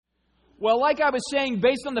Well, like I was saying,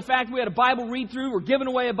 based on the fact we had a Bible read-through, we're giving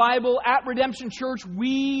away a Bible at Redemption Church,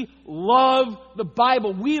 we love the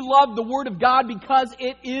Bible. We love the Word of God because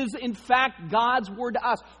it is, in fact, God's Word to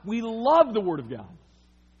us. We love the Word of God.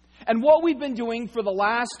 And what we've been doing for the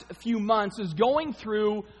last few months is going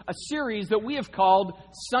through a series that we have called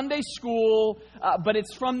Sunday School, but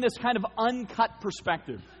it's from this kind of uncut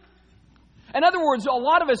perspective. In other words, a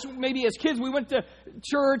lot of us, maybe as kids, we went to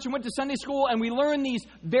church and went to Sunday school and we learned these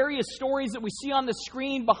various stories that we see on the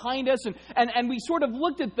screen behind us. And we sort of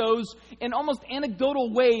looked at those in almost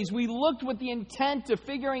anecdotal ways. We looked with the intent of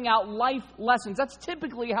figuring out life lessons. That's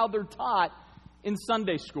typically how they're taught in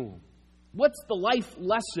Sunday school. What's the life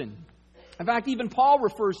lesson? In fact, even Paul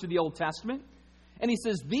refers to the Old Testament. And he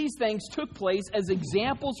says, these things took place as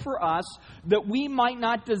examples for us that we might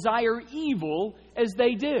not desire evil as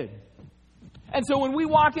they did. And so when we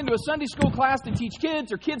walk into a Sunday school class to teach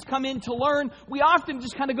kids, or kids come in to learn, we often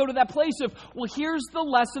just kind of go to that place of, well, here's the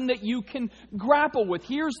lesson that you can grapple with.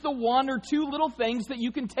 Here's the one or two little things that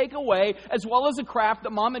you can take away, as well as a craft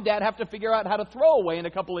that mom and dad have to figure out how to throw away in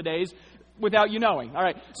a couple of days without you knowing. All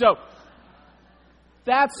right, so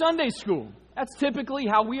that's Sunday school. That's typically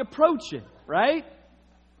how we approach it, right?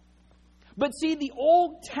 But see, the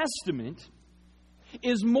Old Testament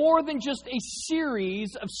is more than just a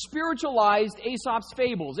series of spiritualized Aesop's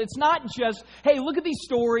fables. It's not just, hey, look at these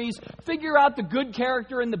stories, figure out the good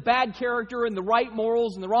character and the bad character and the right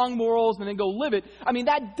morals and the wrong morals and then go live it. I mean,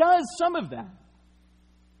 that does some of that.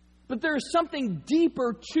 But there's something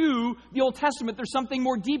deeper to the Old Testament. There's something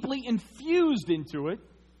more deeply infused into it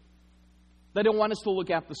that I want us to look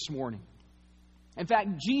at this morning. In fact,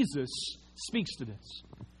 Jesus speaks to this.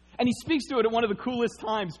 And he speaks to it at one of the coolest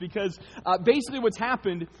times because basically what's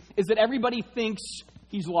happened is that everybody thinks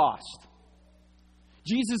he's lost.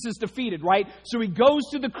 Jesus is defeated, right? So he goes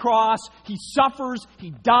to the cross, he suffers,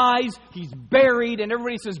 he dies, he's buried, and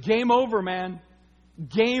everybody says, game over, man.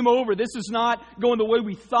 Game over. This is not going the way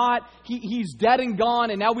we thought. He's dead and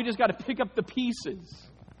gone, and now we just got to pick up the pieces.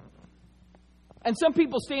 And some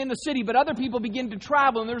people stay in the city, but other people begin to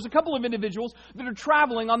travel. And there's a couple of individuals that are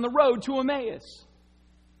traveling on the road to Emmaus.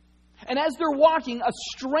 And as they're walking, a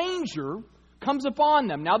stranger comes upon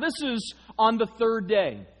them. Now, this is on the third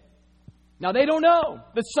day. Now, they don't know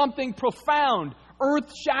that something profound,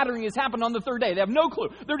 earth-shattering has happened on the third day. They have no clue.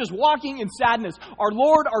 They're just walking in sadness. Our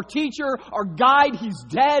Lord, our teacher, our guide, he's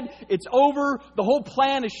dead. It's over. The whole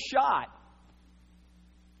plan is shot.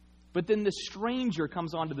 But then the stranger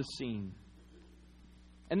comes onto the scene.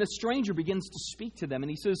 And the stranger begins to speak to them. And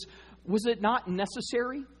he says, was it not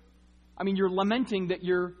necessary? I mean, you're lamenting that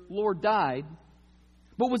your Lord died.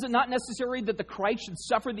 But was it not necessary that the Christ should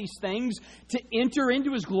suffer these things to enter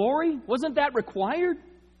into his glory? Wasn't that required?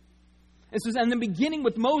 It says, and then beginning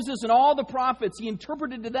with Moses and all the prophets, he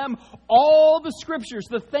interpreted to them all the scriptures,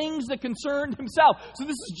 the things that concerned himself. So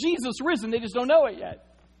this is Jesus risen. They just don't know it yet.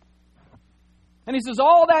 And he says,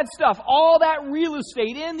 all that stuff, all that real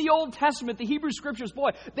estate in the Old Testament, the Hebrew scriptures,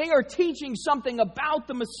 boy, they are teaching something about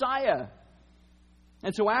the Messiah.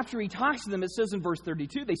 And so after he talks to them, it says in verse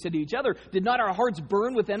 32, they said to each other, did not our hearts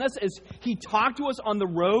burn within us as he talked to us on the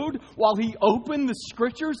road while he opened the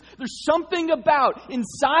scriptures? There's something about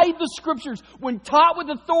inside the scriptures, when taught with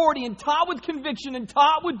authority and taught with conviction and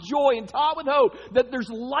taught with joy and taught with hope, that there's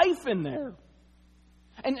life in there.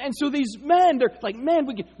 And so these men, they're like, man,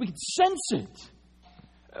 we could sense it.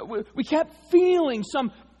 We kept feeling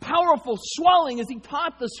some powerful swelling as he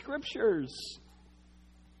taught the scriptures.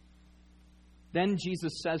 Then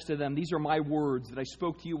Jesus says to them, these are my words that I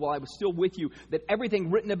spoke to you while I was still with you, that everything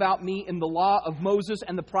written about me in the law of Moses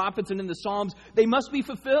and the prophets and in the Psalms, they must be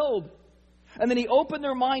fulfilled. And then he opened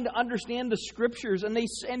their mind to understand the scriptures. And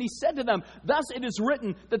he said to them, thus it is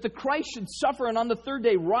written that the Christ should suffer and on the third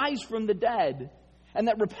day rise from the dead. And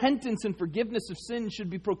that repentance and forgiveness of sins should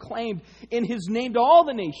be proclaimed in his name to all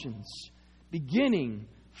the nations, beginning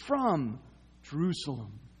from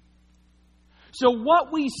Jerusalem. So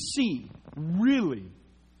what we see, really,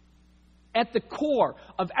 at the core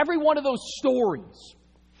of every one of those stories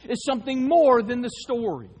is something more than the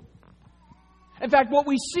story. In fact, what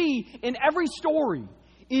we see in every story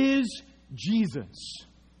is Jesus.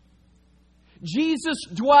 Jesus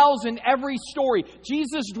dwells in every story.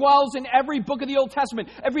 Jesus dwells in every book of the Old Testament.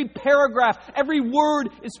 Every paragraph, every word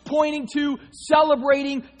is pointing to,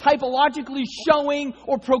 celebrating, typologically showing,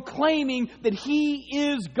 or proclaiming that He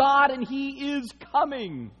is God and He is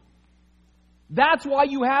coming. That's why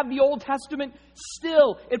you have the Old Testament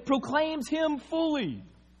still. It proclaims Him fully.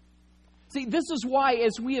 See, this is why,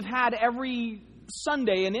 as we have had every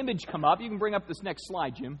Sunday an image come up. You can bring up this next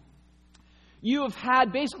slide, Jim. You have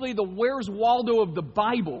had basically the Where's Waldo of the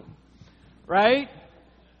Bible. right?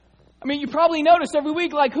 I mean, you probably notice every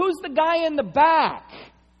week, like, who's the guy in the back?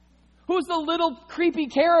 Who's the little creepy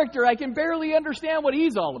character? I can barely understand what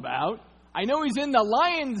he's all about. I know he's in the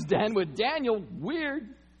lion's den with Daniel. Weird.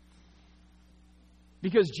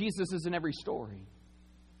 Because Jesus is in every story.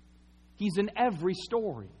 He's in every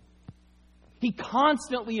story. He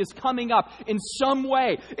constantly is coming up in some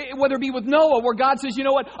way. Whether it be with Noah, where God says, you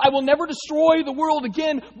know what, I will never destroy the world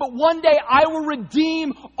again, but one day I will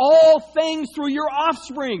redeem all things through your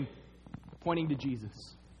offspring. Pointing to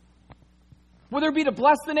Jesus. Whether it be to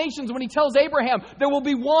bless the nations, when he tells Abraham, there will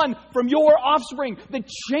be one from your offspring that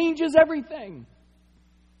changes everything.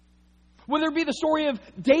 Whether it be the story of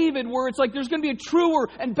David, where it's like there's going to be a truer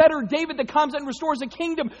and better David that comes and restores a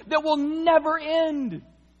kingdom that will never end.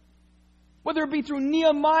 Whether it be through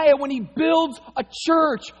Nehemiah, when he builds a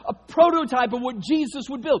church, a prototype of what Jesus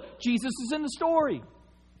would build. Jesus is in the story.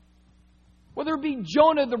 Whether it be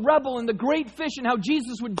Jonah the rebel and the great fish and how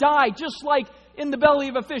Jesus would die just like in the belly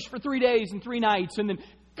of a fish for 3 days and 3 nights and then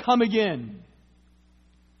come again.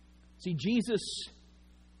 See, Jesus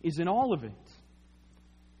is in all of it.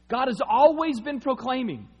 God has always been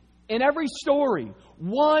proclaiming in every story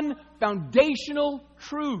one foundational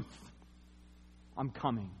truth. I'm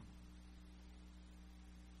coming.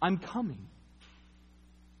 I'm coming.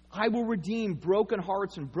 I will redeem broken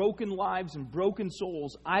hearts and broken lives and broken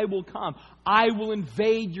souls. I will come. I will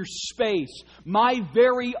invade your space. My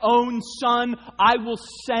very own Son I will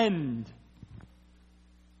send.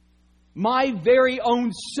 My very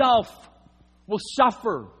own self will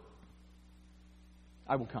suffer.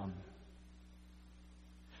 I will come.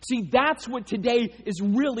 See, that's what today is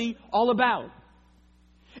really all about.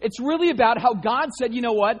 It's really about how God said, you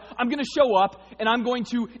know what? I'm going to show up and I'm going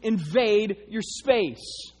to invade your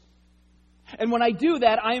space. And when I do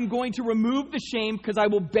that, I am going to remove the shame because I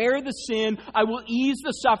will bear the sin. I will ease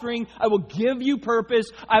the suffering. I will give you purpose.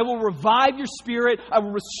 I will revive your spirit. I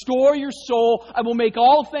will restore your soul. I will make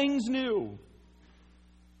all things new.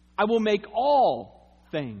 I will make all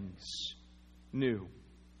things new.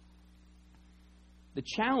 The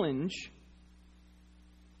challenge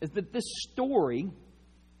is that this story,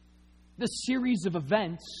 this series of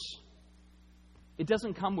events, it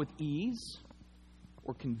doesn't come with ease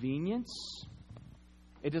or convenience.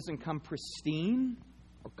 It doesn't come pristine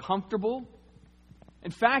or comfortable.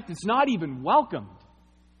 In fact, it's not even welcomed.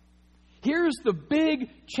 Here's the big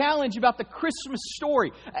challenge about the Christmas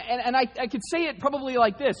story. And I could say it probably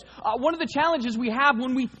like this. One of the challenges we have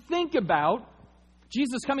when we think about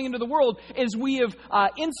Jesus coming into the world is we have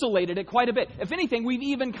insulated it quite a bit. If anything, we've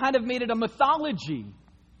even kind of made it a mythology.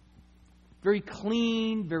 Very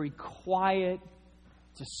clean, very quiet.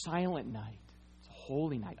 It's a silent night. It's a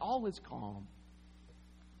holy night. All is calm.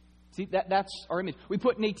 See, that's our image. We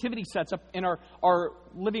put nativity sets up in our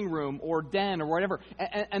living room or den or whatever,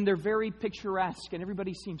 and they're very picturesque, and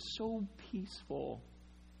everybody seems so peaceful.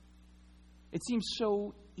 It seems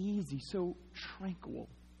so easy, so tranquil.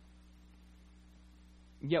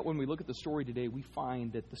 Yet when we look at the story today, we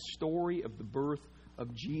find that the story of the birth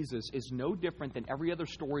of Jesus is no different than every other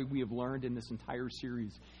story we have learned in this entire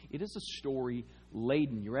series. It is a story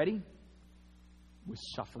laden, you ready? With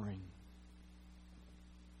suffering.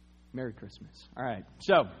 Merry Christmas. All right.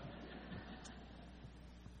 So,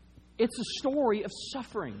 it's a story of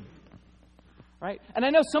suffering. Right? And I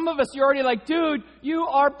know some of us, you're already like, dude, you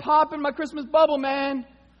are popping my Christmas bubble, man.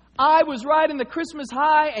 I was riding the Christmas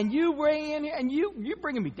high, and you bring in here, and you're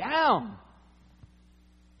bringing me down.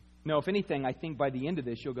 No, if anything, I think by the end of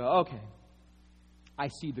this, you'll go, okay, I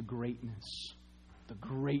see the greatness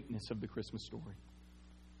of the Christmas story.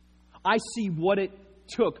 I see what it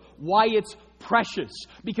took, why it's precious.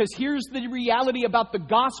 Because here's the reality about the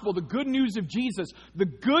gospel, the good news of Jesus. The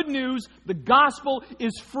good news, the gospel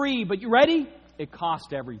is free. But you ready? It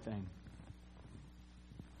cost everything.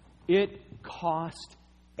 It cost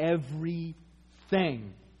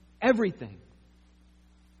everything. Everything.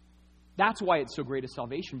 That's why it's so great a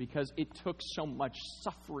salvation, because it took so much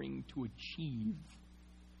suffering to achieve.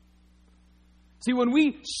 See, when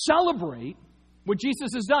we celebrate what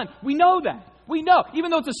Jesus has done, we know that. We know,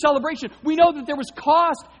 even though it's a celebration, we know that there was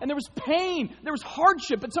cost and there was pain, there was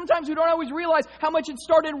hardship, but sometimes we don't always realize how much it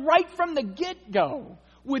started right from the get-go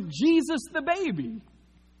with Jesus the baby.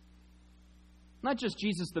 Not just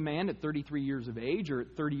Jesus the man at 33 years of age or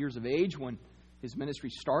at 30 years of age when his ministry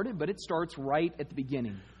started, but it starts right at the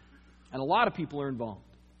beginning. And a lot of people are involved.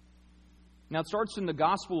 Now it starts in the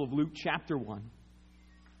Gospel of Luke chapter 1.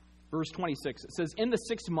 Verse 26, it says, in the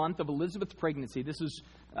 6th month of Elizabeth's pregnancy, this is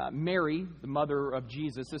Mary, the mother of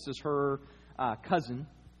Jesus. This is her cousin.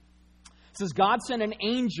 It says, God sent an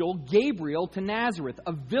angel, Gabriel, to Nazareth,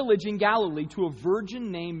 a village in Galilee, to a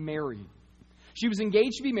virgin named Mary. She was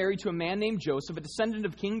engaged to be married to a man named Joseph, a descendant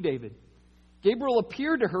of King David. Gabriel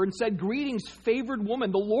appeared to her and said, "Greetings, favored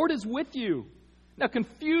woman, the Lord is with you." Now,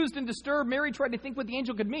 confused and disturbed, Mary tried to think what the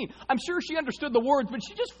angel could mean. I'm sure she understood the words, but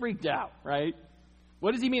she just freaked out, right?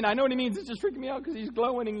 What does he mean? I know what he means. It's just freaking me out because he's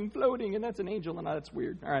glowing and floating, and that's an angel, and that's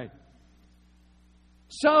weird. All right.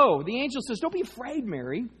 So, the angel says, "Don't be afraid,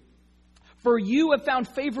 Mary. For you have found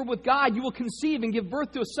favor with God. You will conceive and give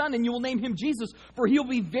birth to a son, and you will name him Jesus. For he will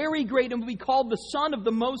be very great and will be called the Son of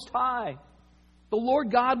the Most High. The Lord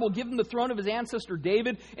God will give him the throne of his ancestor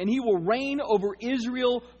David, and he will reign over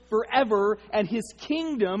Israel forever, and his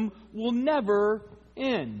kingdom will never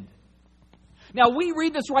end." Now, we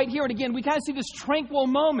read this right here, and again, we kind of see this tranquil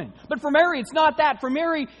moment. But for Mary, it's not that. For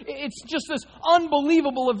Mary, it's just this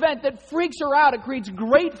unbelievable event that freaks her out. It creates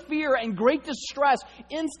great fear and great distress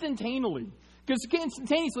instantaneously.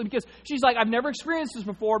 Because she's like, I've never experienced this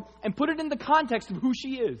before, and put it in the context of who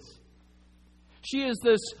she is. She is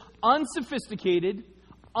this unsophisticated,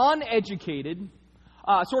 uneducated,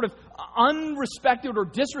 sort of unrespected or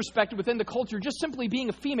disrespected within the culture, just simply being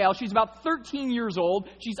a female. She's about 13 years old.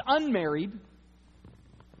 She's unmarried.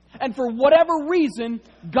 And for whatever reason,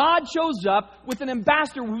 God shows up with an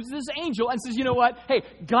ambassador who's this angel and says, you know what? Hey,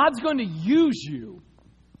 God's going to use you.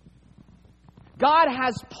 God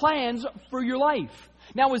has plans for your life.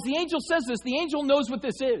 Now, as the angel says this, the angel knows what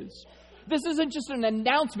this is. This isn't just an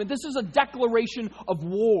announcement. This is a declaration of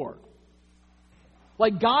war.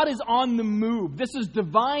 Like God is on the move. This is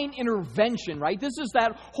divine intervention, right? This is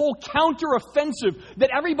that whole counteroffensive that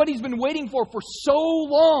everybody's been waiting for so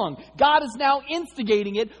long. God is now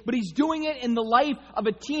instigating it, but he's doing it in the life of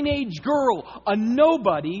a teenage girl, a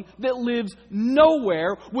nobody that lives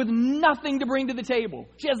nowhere with nothing to bring to the table.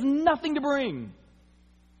 She has nothing to bring.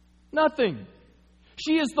 Nothing.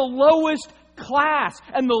 She is the lowest class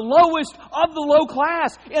and the lowest of the low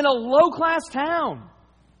class in a low-class town.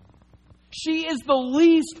 She is the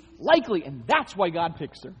least likely, and that's why God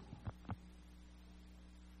picks her.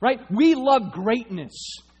 Right? We love greatness.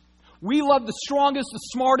 We love the strongest, the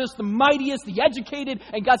smartest, the mightiest, the educated,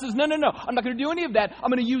 and God says, no, I'm not going to do any of that. I'm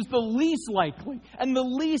going to use the least likely and the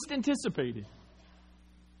least anticipated.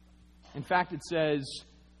 In fact, it says,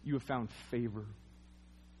 you have found favor.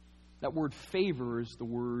 That word favor is the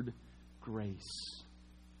word grace.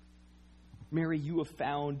 Mary, you have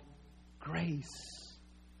found grace.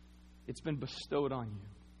 It's been bestowed on you.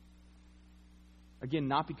 Again,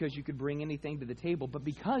 not because you could bring anything to the table, but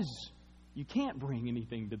because you can't bring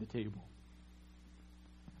anything to the table.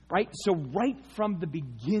 Right? So right from the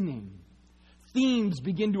beginning, themes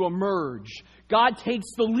begin to emerge. God takes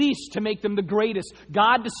the least to make them the greatest.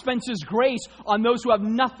 God dispenses grace on those who have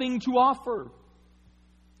nothing to offer.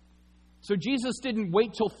 So Jesus didn't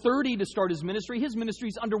wait till 30 to start his ministry. His ministry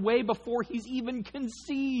is underway before he's even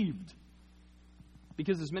conceived.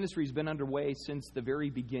 Because his ministry has been underway since the very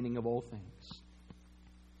beginning of all things.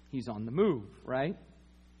 He's on the move, right?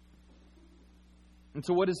 And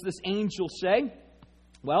so what does this angel say?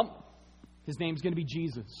 Well, his name's going to be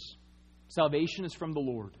Jesus. Salvation is from the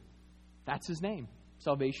Lord. That's his name.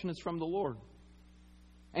 Salvation is from the Lord.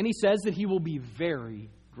 And he says that he will be very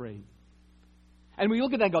great. And we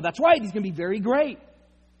look at that and go, that's right, he's going to be very great.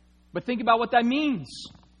 But think about what that means.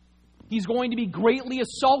 He's going to be greatly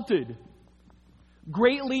assaulted,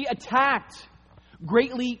 greatly attacked,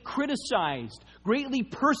 greatly criticized, greatly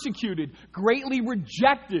persecuted, greatly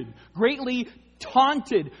rejected, greatly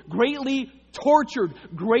taunted, greatly tortured,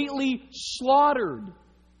 greatly slaughtered.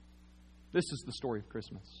 This is the story of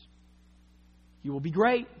Christmas. He will be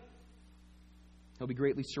great. He'll be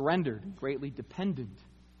greatly surrendered, greatly dependent,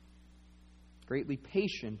 greatly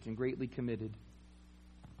patient, and greatly committed.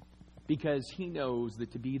 Because he knows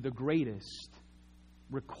that to be the greatest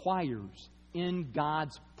requires in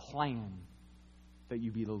God's plan that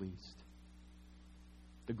you be the least.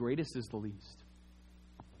 The greatest is the least.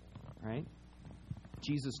 Right?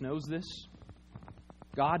 Jesus knows this.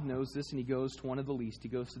 God knows this, and he goes to one of the least. He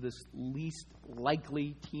goes to this least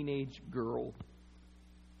likely teenage girl.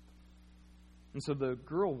 And so the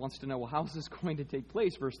girl wants to know, well, how is this going to take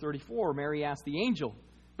place? Verse 34, Mary asked the angel,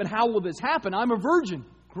 but how will this happen? I'm a virgin.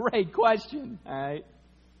 Great question. All right.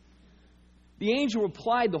 The angel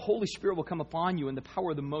replied, the Holy Spirit will come upon you, and the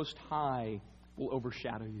power of the Most High will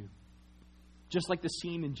overshadow you. Just like the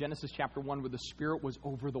scene in Genesis chapter 1 where the Spirit was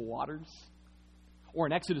over the waters. Or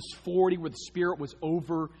in Exodus 40 where the Spirit was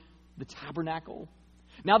over the tabernacle.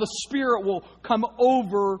 Now the Spirit will come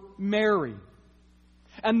over Mary.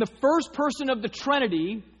 And the first person of the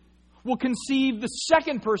Trinity will conceive the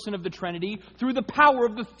second person of the Trinity through the power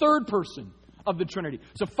of the third person of the Trinity.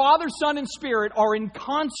 So Father, Son, and Spirit are in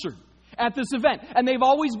concert at this event. And they've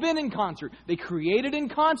always been in concert. They created in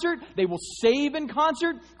concert. They will save in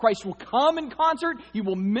concert. Christ will come in concert. He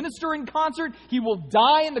will minister in concert. He will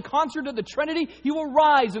die in the concert of the Trinity. He will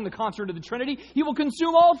rise in the concert of the Trinity. He will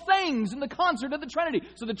consume all things in the concert of the Trinity.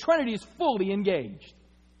 So the Trinity is fully engaged.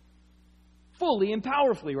 Fully and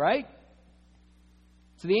powerfully, right?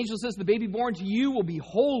 So the angel says, the baby born to you will be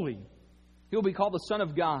holy. He will be called the Son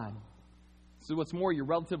of God. So what's more, your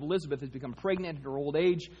relative Elizabeth has become pregnant in her old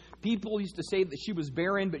age. People used to say that she was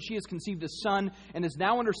barren, but she has conceived a son and is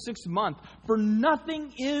now in her 6th month. For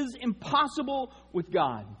nothing is impossible with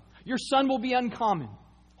God. Your son will be uncommon,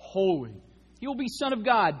 holy. He will be Son of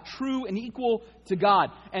God, true and equal to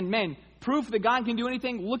God. And men, proof that God can do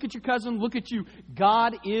anything, look at your cousin, look at you.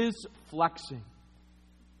 God is flexing.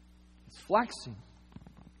 He's flexing.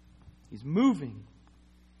 He's moving.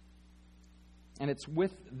 And it's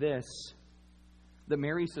with this that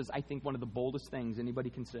Mary says, I think, one of the boldest things anybody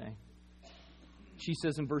can say. She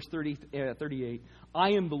says in verse 38,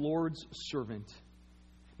 I am the Lord's servant.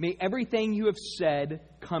 May everything you have said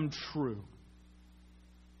come true.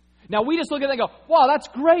 Now we just look at that and go, wow, that's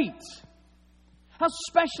great. How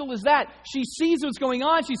special is that? She sees what's going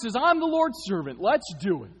on. She says, I'm the Lord's servant. Let's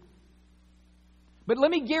do it. But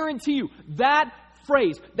let me guarantee you, that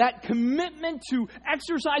phrase, that commitment to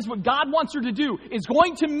exercise what God wants her to do is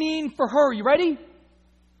going to mean for her, you ready?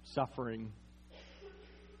 Suffering.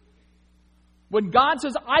 When God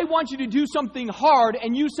says, I want you to do something hard,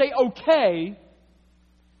 and you say, okay,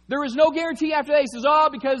 there is no guarantee after that. He says,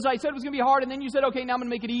 because I said it was going to be hard, and then you said, okay, now I'm going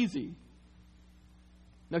to make it easy.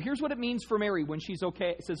 Now, here's what it means for Mary when she's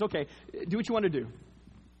okay. It says, okay, do what you want to do.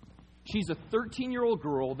 She's a 13-year-old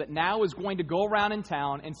girl that now is going to go around in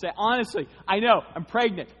town and say, honestly, I know, I'm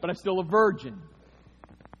pregnant, but I'm still a virgin.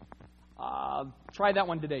 Try that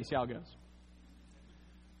one today, see how it goes.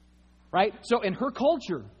 Right? So in her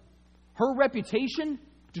culture, her reputation,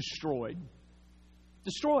 destroyed.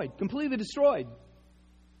 Destroyed. Completely destroyed.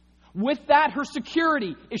 With that, her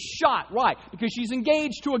security is shot. Why? Because she's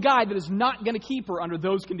engaged to a guy that is not going to keep her under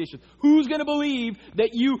those conditions. Who's going to believe that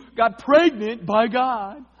you got pregnant by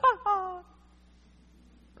God?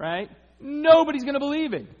 Right? Nobody's going to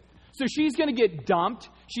believe it. So she's going to get dumped.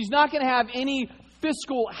 She's not going to have any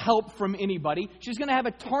fiscal help from anybody. She's going to have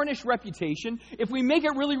a tarnished reputation. If we make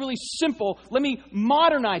it really, really simple, let me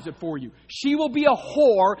modernize it for you. She will be a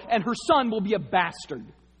whore and her son will be a bastard.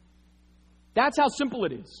 That's how simple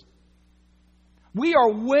it is. We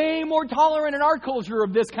are way more tolerant in our culture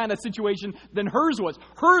of this kind of situation than hers was.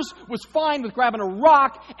 Hers was fine with grabbing a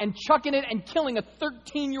rock and chucking it and killing a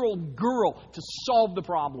 13-year-old girl to solve the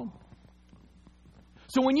problem.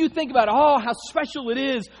 So when you think about, how special it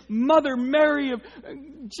is, Mother Mary of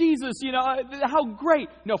Jesus, how great.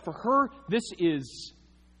 No, for her, this is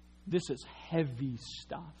heavy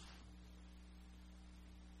stuff.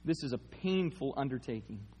 This is a painful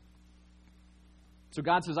undertaking. So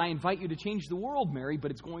God says, I invite you to change the world, Mary,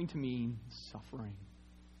 but it's going to mean suffering.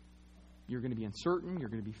 You're going to be uncertain. You're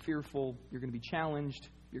going to be fearful. You're going to be challenged.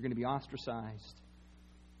 You're going to be ostracized.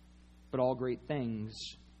 But all great things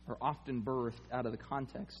are often birthed out of the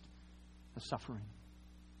context of suffering.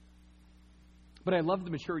 But I love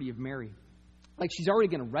the maturity of Mary. Like, she's already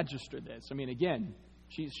going to register this. I mean, again,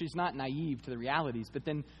 she's not naive to the realities. But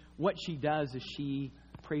then what she does is she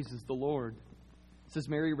praises the Lord. It says,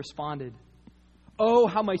 Mary responded, oh,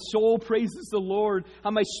 how my soul praises the Lord,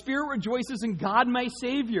 how my spirit rejoices in God my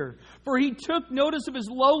Savior. For He took notice of His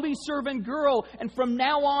lowly servant girl, and from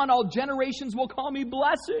now on all generations will call me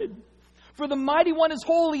blessed. For the Mighty One is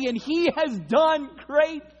holy, and He has done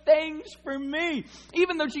great things for me.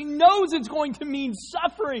 Even though she knows it's going to mean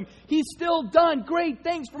suffering, He's still done great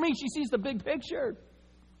things for me. She sees the big picture.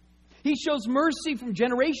 He shows mercy from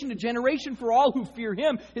generation to generation for all who fear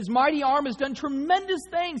Him. His mighty arm has done tremendous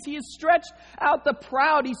things. He has stretched out the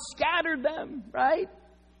proud. He scattered them, right?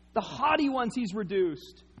 The haughty ones He's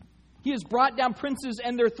reduced. He has brought down princes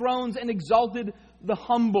and their thrones and exalted the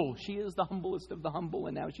humble. She is the humblest of the humble,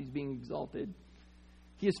 and now she's being exalted.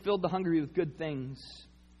 He has filled the hungry with good things.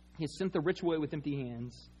 He has sent the rich away with empty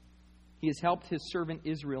hands. He has helped His servant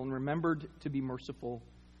Israel and remembered to be merciful.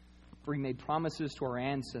 For He made promises to our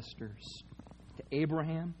ancestors, to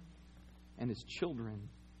Abraham and his children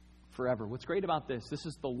forever. What's great about this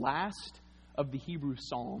is the last of the Hebrew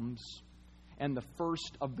Psalms and the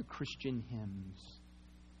first of the Christian hymns.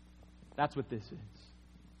 That's what this is.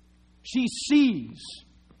 She sees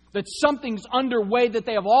That something's underway that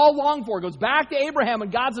they have all longed for. It goes back to Abraham,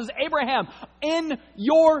 and God says, Abraham, in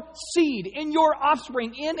your seed, in your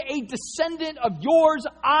offspring, in a descendant of yours,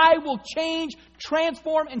 I will change,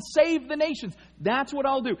 transform, and save the nations. That's what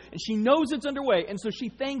I'll do. And she knows it's underway, and so she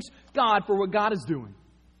thanks God for what God is doing.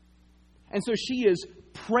 And so she is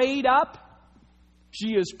prayed up. She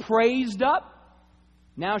is praised up.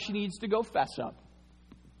 Now she needs to go fess up.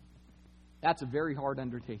 That's a very hard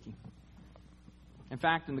undertaking. In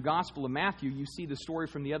fact, in the Gospel of Matthew, you see the story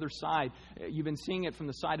from the other side. You've been seeing it from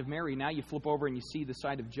the side of Mary. Now you flip over and you see the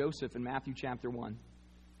side of Joseph in Matthew chapter 1. It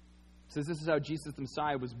says this is how Jesus the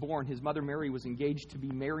Messiah was born. His mother Mary was engaged to be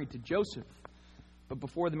married to Joseph. But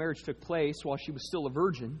before the marriage took place, while she was still a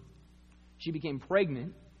virgin, she became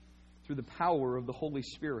pregnant through the power of the Holy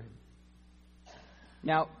Spirit.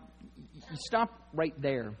 Now, you stop right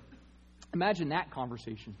there. Imagine that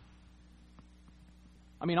conversation.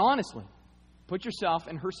 I mean, honestly. Put yourself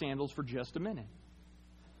in her sandals for just a minute.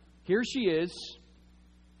 Here she is,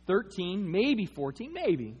 13, maybe 14,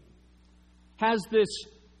 maybe. Has this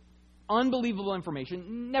unbelievable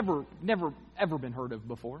information, never ever been heard of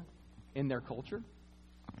before in their culture,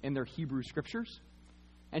 in their Hebrew scriptures.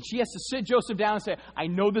 And she has to sit Joseph down and say, I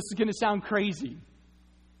know this is going to sound crazy,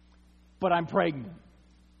 but I'm pregnant.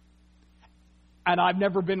 And I've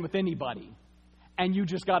never been with anybody. And you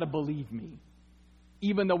just got to believe me.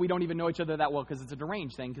 Even though we don't even know each other that well because it's a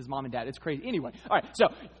deranged thing because mom and dad, it's crazy. Anyway, all right, so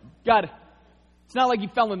God, it's not like he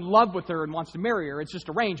fell in love with her and wants to marry her. It's just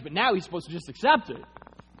arranged, but now he's supposed to just accept it.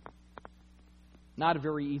 Not a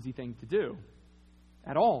very easy thing to do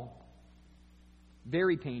at all.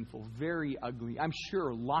 Very painful, very ugly. I'm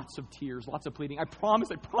sure lots of tears, lots of pleading. I promise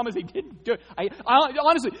he didn't do it. I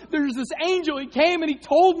honestly, there's this angel, he came and he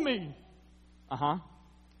told me.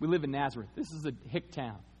 We live in Nazareth. This is a hick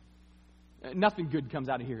town. Nothing good comes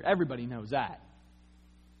out of here. Everybody knows that.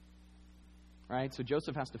 Right? So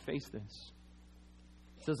Joseph has to face this.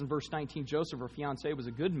 It says in verse 19, Joseph, her fiancé, was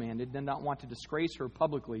a good man and did not want to disgrace her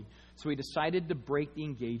publicly. So he decided to break the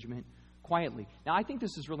engagement quietly. Now, I think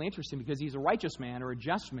this is really interesting because he's a righteous man or a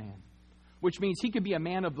just man, which means he could be a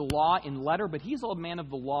man of the law in letter, but he's a man of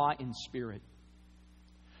the law in spirit.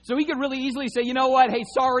 So he could really easily say, you know what? Hey,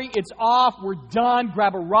 sorry, it's off. We're done.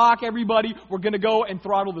 Grab a rock, everybody. We're going to go and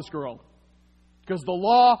throttle this girl. Because the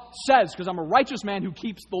law says, because I'm a righteous man who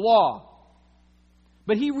keeps the law.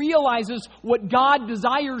 But he realizes what God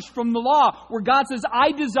desires from the law, where God says,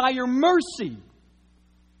 I desire mercy,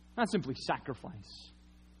 not simply sacrifice.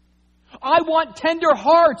 I want tender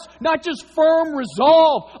hearts, not just firm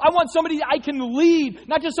resolve. I want somebody that I can lead,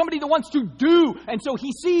 not just somebody that wants to do. And so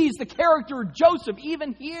he sees the character of Joseph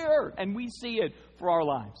even here, and we see it for our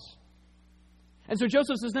lives. And so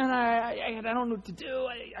Joseph says, no, I don't know what to do.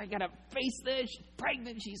 I got to face this. She's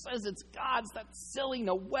pregnant. She says it's God's. That's silly.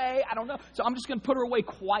 No way. I don't know. So I'm just going to put her away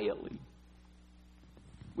quietly,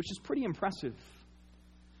 which is pretty impressive.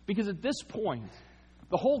 Because at this point,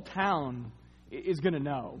 the whole town is going to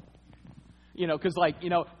know. Because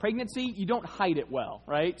pregnancy, you don't hide it well,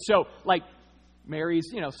 right? So,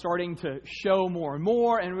 Mary's, starting to show more and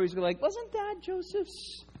more. And everybody's like, wasn't that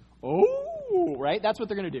Joseph's? Oh, right? That's what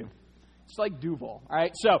they're going to do. It's like Duval, all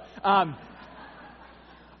right? So,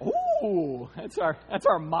 that's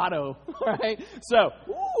our motto, all right? So,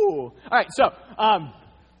 all right,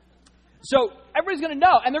 so everybody's going to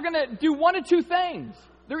know, and they're going to do one of two things.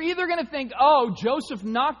 They're either going to think, oh, Joseph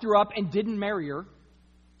knocked her up and didn't marry her,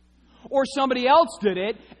 or somebody else did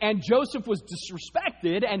it, and Joseph was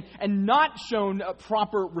disrespected and not shown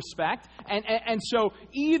proper respect, and so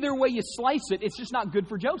either way you slice it, it's just not good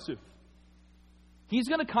for Joseph. He's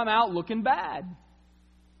going to come out looking bad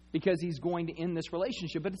because he's going to end this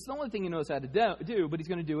relationship. But it's the only thing he knows how to do, but he's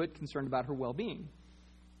going to do it concerned about her well-being.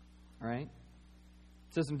 All right?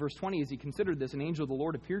 It says in verse 20, as he considered this, an angel of the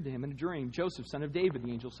Lord appeared to him in a dream. Joseph, son of David,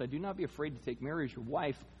 the angel said, do not be afraid to take Mary as your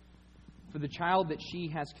wife, for the child that she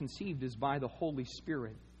has conceived is by the Holy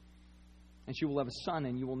Spirit. And she will have a son,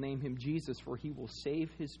 and you will name him Jesus, for he will save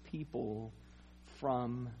his people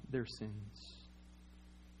from their sins.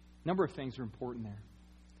 A number of things are important there.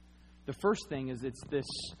 The first thing is it's this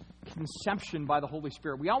conception by the Holy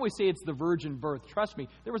Spirit. We always say it's the virgin birth. Trust me,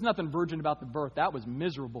 there was nothing virgin about the birth. That was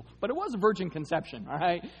miserable. But it was a virgin conception, all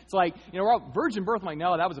right? It's like, virgin birth, I'm like,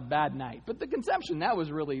 no, that was a bad night. But the conception, that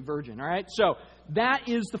was really virgin, all right? So that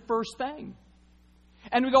is the first thing.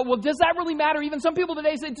 And we go, well, does that really matter? Even some people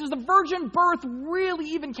today say, does the virgin birth really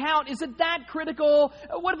even count? Is it that critical?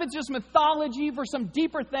 What if it's just mythology for some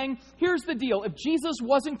deeper thing? Here's the deal. If Jesus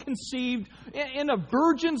wasn't conceived in a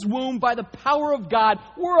virgin's womb by the power of God,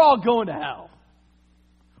 we're all going to hell.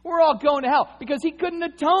 We're all going to hell because He couldn't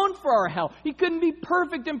atone for our hell. He couldn't be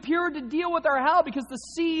perfect and pure to deal with our hell because the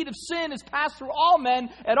seed of sin is passed through all men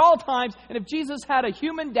at all times. And if Jesus had a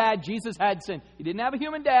human dad, Jesus had sin. He didn't have a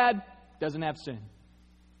human dad, doesn't have sin.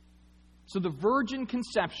 So the virgin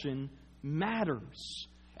conception matters.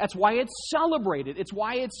 That's why it's celebrated. It's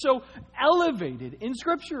why it's so elevated in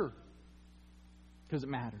Scripture. Because it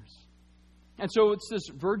matters. And so it's this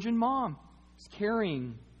virgin mom who's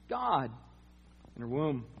carrying God in her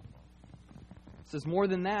womb. It says more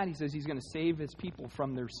than that. He says He's going to save His people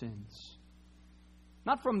from their sins.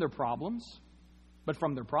 Not from their problems, but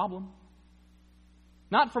from their problem.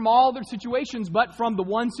 Not from all their situations, but from the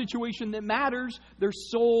one situation that matters, their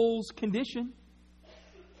soul's condition.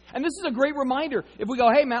 And this is a great reminder. If we go,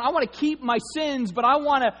 hey man, I want to keep my sins, but I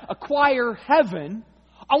want to acquire heaven.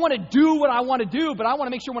 I want to do what I want to do, but I want to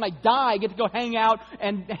make sure when I die, I get to go hang out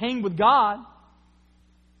and hang with God.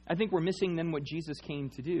 I think we're missing then what Jesus came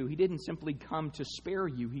to do. He didn't simply come to spare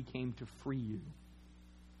you. He came to free you.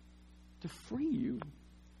 To free you.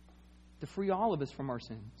 To free all of us from our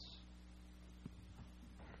sins.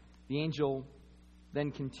 The angel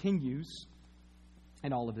then continues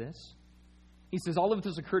in all of this. He says, all of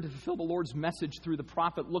this occurred to fulfill the Lord's message through the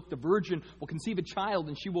prophet. Look, the virgin will conceive a child,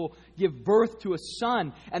 and she will give birth to a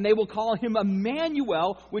son, and they will call him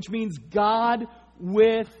Emmanuel, which means God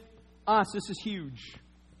with us. This is huge.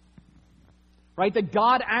 Right? That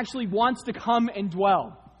God actually wants to come and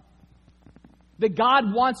dwell. That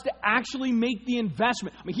God wants to actually make the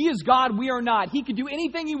investment. I mean, He is God, we are not. He can do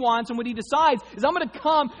anything He wants, and what He decides is I'm going to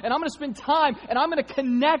come and I'm going to spend time and I'm going to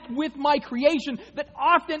connect with my creation that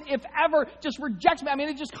often, if ever, just rejects me. I mean,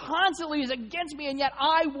 it just constantly is against me, and yet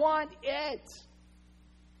I want it.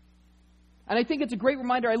 And I think it's a great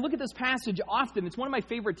reminder. I look at this passage often. It's one of my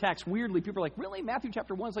favorite texts. Weirdly, people are like, really? Matthew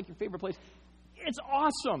chapter 1 is like your favorite place? It's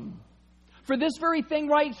awesome. For this very thing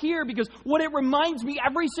right here, because what it reminds me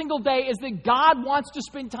every single day is that God wants to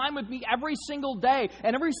spend time with me every single day.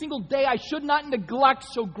 And every single day I should not neglect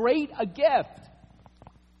so great a gift.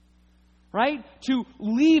 Right? To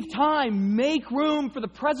leave time, make room for the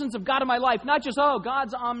presence of God in my life. Not just, oh,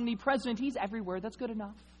 God's omnipresent. He's everywhere. That's good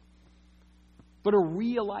enough. But a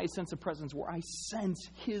realized sense of presence where I sense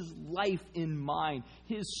His life in mine.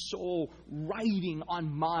 His soul riding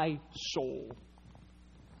on my soul.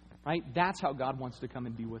 Right? That's how God wants to come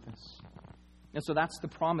and be with us. And so that's the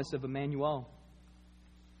promise of Emmanuel.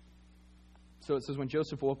 So it says, when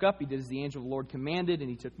Joseph woke up, he did as the angel of the Lord commanded, and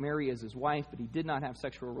he took Mary as his wife, but he did not have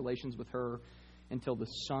sexual relations with her until the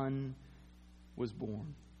son was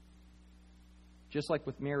born. Just like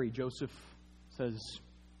with Mary, Joseph says,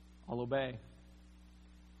 I'll obey.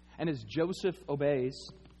 And as Joseph obeys,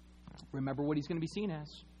 remember what he's going to be seen as.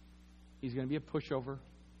 He's going to be a pushover.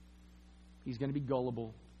 He's going to be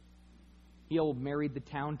gullible. He'll have married the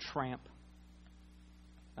town tramp.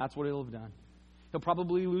 That's what he'll have done. He'll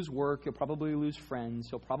probably lose work. He'll probably lose friends.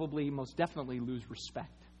 He'll probably, most definitely, lose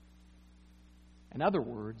respect. In other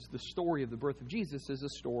words, the story of the birth of Jesus is a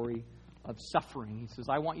story of suffering. He says,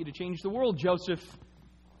 I want you to change the world, Joseph.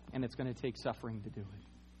 And it's going to take suffering to do it.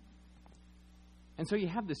 And so you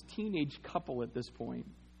have this teenage couple at this point.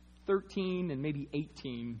 13 and maybe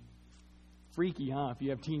 18. Freaky, huh? If you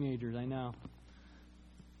have teenagers, I know.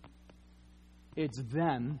 It's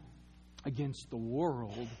them against the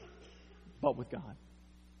world, but with God.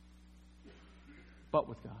 But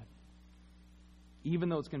with God. Even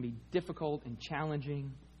though it's going to be difficult and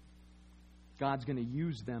challenging, God's going to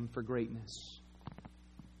use them for greatness.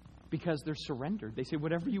 Because they're surrendered. They say,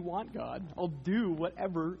 whatever you want, God. I'll do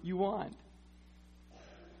whatever you want.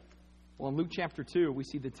 Well, in Luke chapter 2, we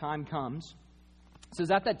see the time comes. It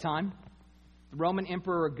says, at that time, the Roman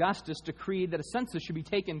Emperor Augustus decreed that a census should be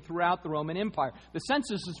taken throughout the Roman Empire. The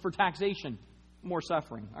census is for taxation, more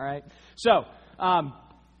suffering, all right? So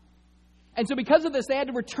because of this, they had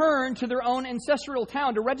to return to their own ancestral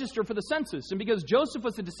town to register for the census. And because Joseph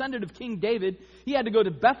was a descendant of King David, he had to go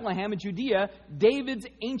to Bethlehem in Judea, David's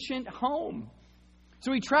ancient home.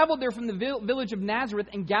 So he traveled there from the village of Nazareth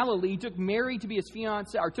in Galilee. He took Mary to be his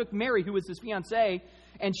fiancée, or took Mary, who was his fiancée,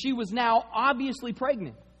 and she was now obviously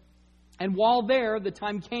pregnant. And while there, the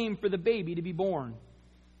time came for the baby to be born.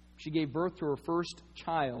 She gave birth to her first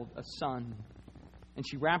child, a son. And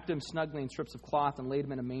she wrapped him snugly in strips of cloth and laid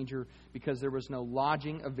him in a manger because there was no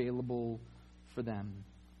lodging available for them.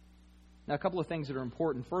 Now, a couple of things that are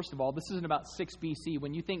important. First of all, this isn't about 6 BC.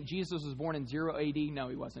 When you think Jesus was born in 0 AD, no,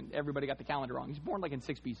 he wasn't. Everybody got the calendar wrong. He's born like in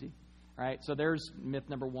 6 BC. All right, so there's myth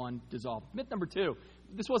number 1 dissolved. Myth number 2,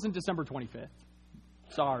 this wasn't December 25th.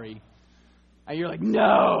 Sorry. And you're like,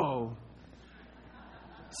 no.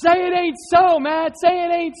 Say it ain't so, Matt. Say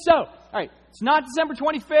it ain't so. All right. It's not December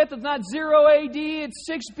 25th. It's not 0 AD. It's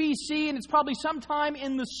 6 BC, and it's probably sometime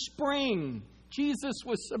in the spring. Jesus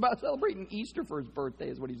was about celebrating Easter for his birthday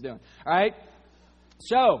is what he's doing. All right?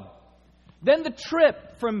 So, then the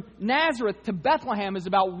trip from Nazareth to Bethlehem is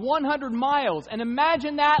about 100 miles. And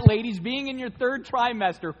imagine that, ladies, being in your third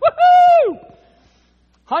trimester. Woohoo!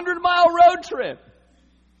 100-mile road trip.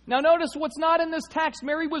 Now notice what's not in this text.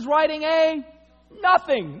 Mary was riding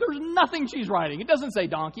nothing. There's nothing she's riding. It doesn't say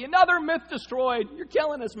donkey. Another myth destroyed. You're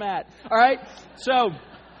killing us, Matt. All right? So,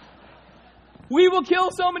 we will kill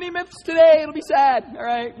so many myths today. It'll be sad. All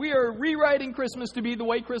right? We are rewriting Christmas to be the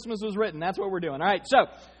way Christmas was written. That's what we're doing. All right?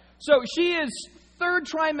 So she is third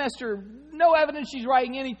trimester. No evidence she's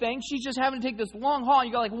riding anything. She's just having to take this long haul. And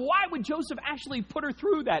you go like, why would Joseph actually put her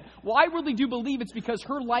through that? Well, I really do believe it's because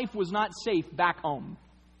her life was not safe back home.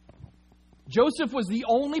 Joseph was the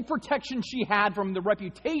only protection she had from the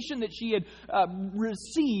reputation that she had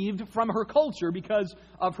received from her culture because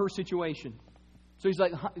of her situation. So he's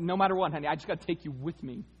like, no matter what, honey, I just got to take you with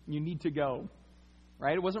me. You need to go.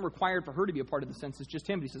 Right? It wasn't required for her to be a part of the census, just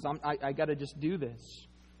him. But he says, I got to just do this.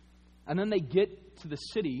 And then they get to the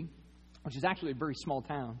city, which is actually a very small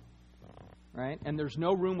town. Right? And there's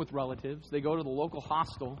no room with relatives. They go to the local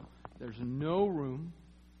hostel. There's no room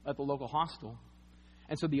at the local hostel.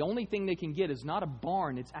 And so the only thing they can get is not a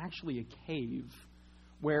barn, it's actually a cave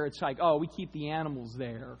where it's like, oh, we keep the animals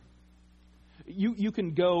there. You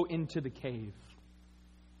can go into the cave.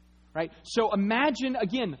 Right? So imagine,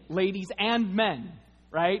 again, ladies and men,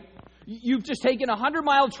 right? You've just taken a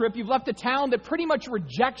 100-mile trip. You've left a town that pretty much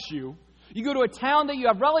rejects you. You go to a town that you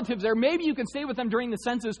have relatives there. Maybe you can stay with them during the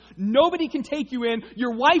census. Nobody can take you in.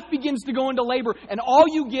 Your wife begins to go into labor. And all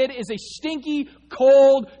you get is a stinky,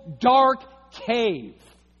 cold, dark cave.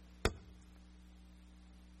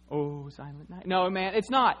 Oh, Silent Night. No, man, it's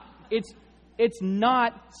not. It's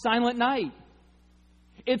not Silent Night.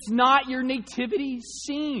 It's not your nativity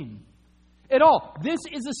scene at all. This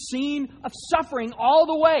is a scene of suffering all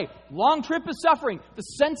the way. Long trip is suffering. The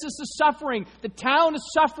census is suffering. The town is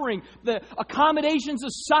suffering. The accommodations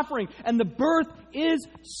is suffering. And the birth is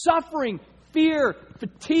suffering. Fear,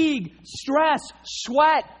 fatigue, stress,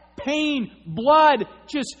 sweat, pain, blood,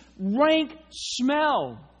 just rank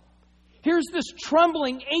smell. Here's this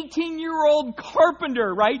trembling 18-year-old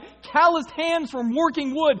carpenter, right? Calloused hands from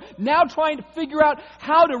working wood, now trying to figure out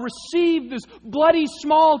how to receive this bloody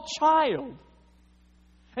small child.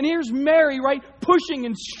 And here's Mary, right? Pushing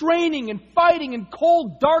and straining and fighting in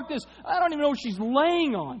cold darkness. I don't even know what she's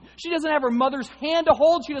laying on. She doesn't have her mother's hand to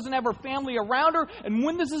hold. She doesn't have her family around her. And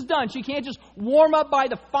when this is done, she can't just warm up by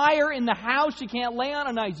the fire in the house. She can't lay on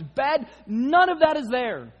a nice bed. None of that is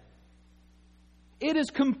there. It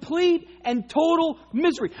is complete and total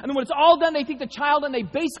misery. And then when it's all done, they take the child and they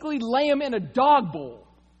basically lay him in a dog bowl.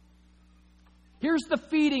 Here's the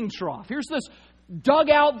feeding trough. Here's this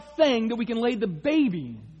dugout thing that we can lay the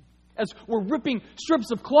baby in as we're ripping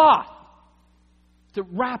strips of cloth to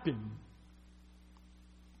wrap him.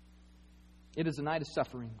 It is a night of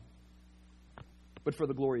suffering, but for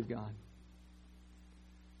the glory of God.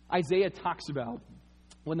 Isaiah talks about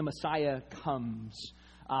when the Messiah comes,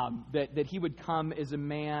 that he would come as a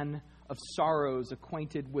man of sorrows,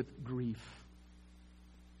 acquainted with grief.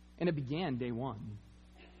 And it began day one.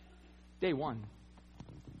 Day one.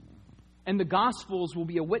 And the Gospels will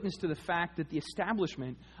be a witness to the fact that the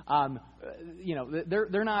establishment,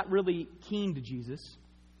 they're not really keen to Jesus.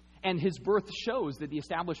 And his birth shows that the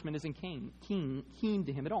establishment isn't keen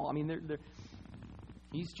to him at all. I mean,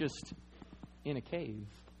 he's just in a cave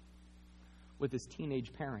with his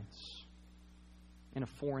teenage parents in a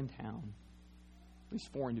foreign town. At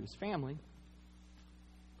least foreign to his family.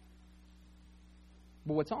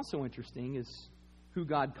 But what's also interesting is who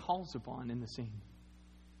God calls upon in the scene.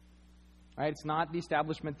 Right? It's not the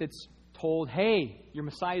establishment that's told, hey, your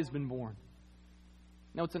Messiah has been born.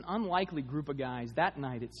 No, it's an unlikely group of guys. That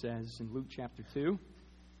night, it says in Luke chapter 2,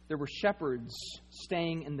 there were shepherds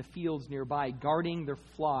staying in the fields nearby, guarding their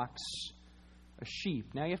flocks of sheep.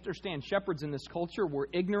 Now, you have to understand, shepherds in this culture were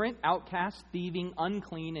ignorant, outcast, thieving,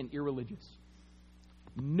 unclean, and irreligious.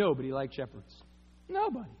 Nobody liked shepherds.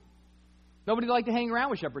 Nobody. Nobody liked to hang around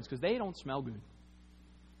with shepherds because they don't smell good.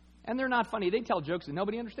 And they're not funny. They tell jokes that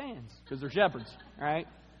nobody understands because they're shepherds. All right?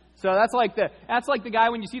 So that's like the guy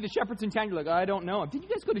when you see the shepherds in town, you're like, oh, I don't know him. Did you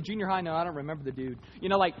guys go to junior high? No, I don't remember the dude. You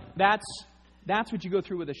know, like that's what you go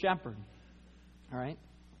through with a shepherd. All right?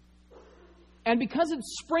 And because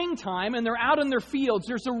it's springtime and they're out in their fields,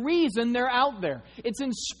 there's a reason they're out there. It's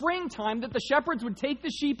in springtime that the shepherds would take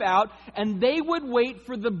the sheep out and they would wait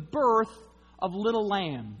for the birth of little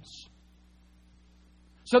lambs.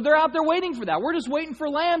 So they're out there waiting for that. We're just waiting for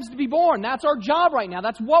lambs to be born. That's our job right now.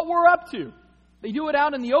 That's what we're up to. They do it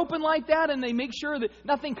out in the open like that, and they make sure that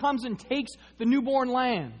nothing comes and takes the newborn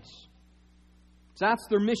lambs. So that's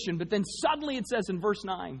their mission. But then suddenly it says in verse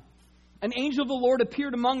 9, an angel of the Lord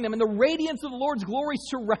appeared among them, and the radiance of the Lord's glory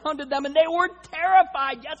surrounded them, and they were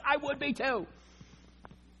terrified. Yes, I would be too.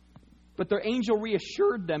 But their angel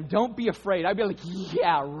reassured them, don't be afraid. I'd be like,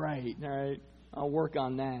 yeah, right. All right, I'll work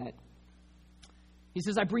on that. He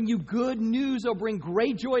says, I bring you good news. I'll bring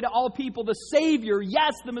great joy to all people. The Savior,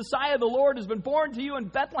 yes, the Messiah, the Lord, has been born to you in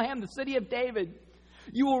Bethlehem, the city of David.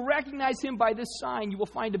 You will recognize him by this sign. You will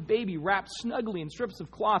find a baby wrapped snugly in strips of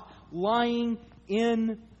cloth, lying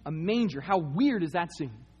in a manger. How weird is that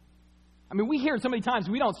scene? I mean, we hear it so many times,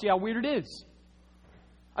 we don't see how weird it is.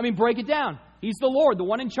 I mean, break it down. He's the Lord, the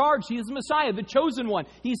one in charge. He is the Messiah, the chosen one.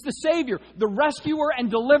 He's the Savior, the rescuer and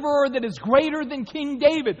deliverer that is greater than King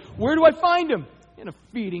David. Where do I find him? In a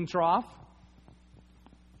feeding trough.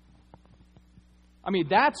 I mean,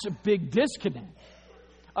 that's a big disconnect.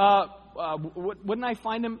 Wouldn't I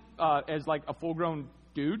find him as like a full-grown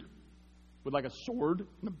dude with like a sword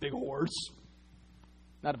and a big horse?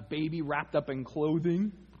 Not a baby wrapped up in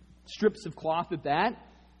clothing. Strips of cloth at that.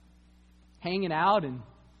 Hanging out in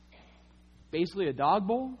basically a dog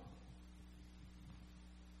bowl.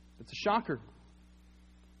 It's a shocker.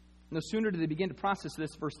 No sooner did they begin to process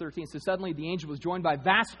this, verse 13, so suddenly the angel was joined by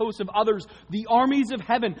vast hosts of others, the armies of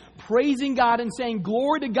heaven, praising God and saying,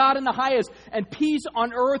 glory to God in the highest, and peace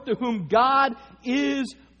on earth to whom God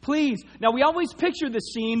is pleased. Now, we always picture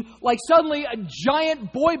this scene like suddenly a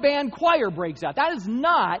giant boy band choir breaks out. That is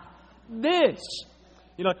not this.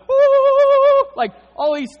 You know, like, woo, like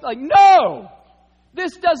all these, like, no!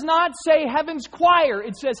 This does not say heaven's choir.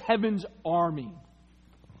 It says heaven's army.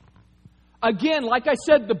 Again, like I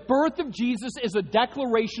said, the birth of Jesus is a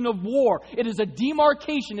declaration of war. It is a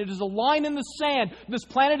demarcation. It is a line in the sand. This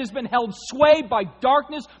planet has been held sway by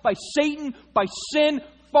darkness, by Satan, by sin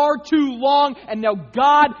far too long. And now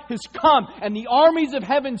God has come. And the armies of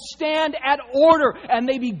heaven stand at order. And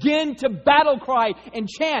they begin to battle cry and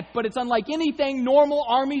chant. But it's unlike anything normal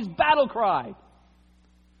armies battle cry.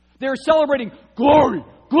 They're celebrating glory,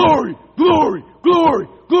 glory, glory, glory,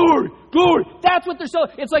 glory, glory. That's what they're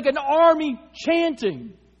celebrating. It's like an army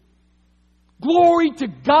chanting. Glory to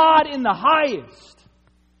God in the highest.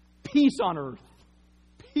 Peace on earth.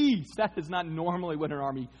 Peace. That is not normally what an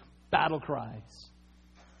army battle cries.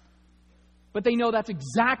 But they know that's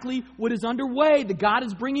exactly what is underway. That God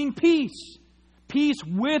is bringing peace. Peace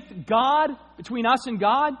with God, between us and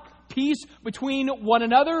God. Peace between one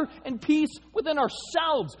another and peace within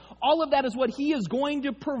ourselves. All of that is what He is going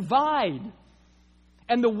to provide.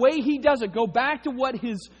 And the way He does it, go back to what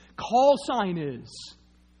His call sign is.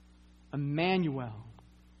 Emmanuel,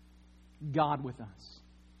 God with us.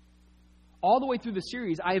 All the way through the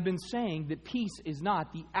series, I have been saying that peace is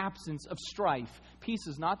not the absence of strife. Peace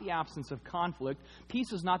is not the absence of conflict.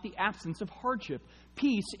 Peace is not the absence of hardship.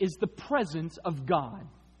 Peace is the presence of God.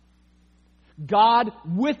 God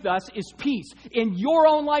with us is peace. In your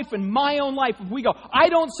own life and my own life, if we go, I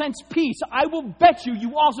don't sense peace, I will bet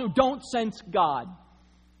you also don't sense God.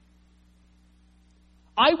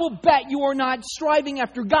 I will bet you are not striving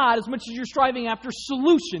after God as much as you're striving after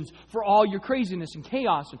solutions for all your craziness and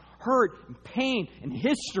chaos and hurt and pain and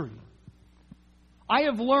history. I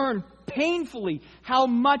have learned painfully how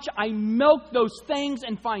much I milk those things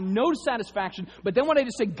and find no satisfaction. But then when I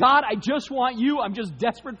just say, God, I just want you. I'm just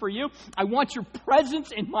desperate for you. I want your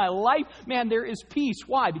presence in my life. Man, there is peace.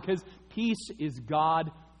 Why? Because peace is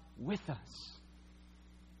God with us.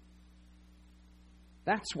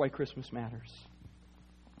 That's why Christmas matters.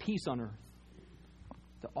 Peace on earth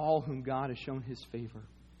to all whom God has shown His favor.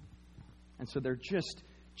 And so they're just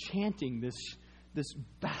chanting this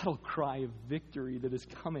battle cry of victory that is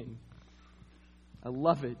coming. I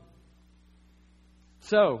love it.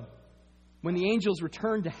 So, when the angels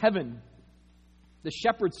returned to heaven, the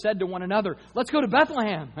shepherds said to one another, let's go to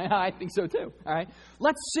Bethlehem. I think so too. All right.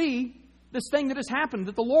 Let's see this thing that has happened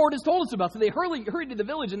that the Lord has told us about. So they hurried to the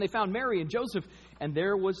village and they found Mary and Joseph. And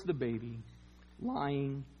there was the baby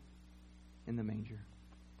lying in the manger.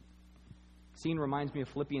 The scene reminds me of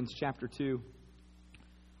Philippians chapter 2,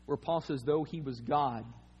 where Paul says, though He was God,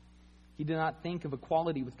 He did not think of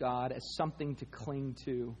equality with God as something to cling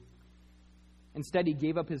to. Instead, He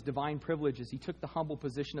gave up His divine privileges. He took the humble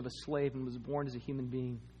position of a slave and was born as a human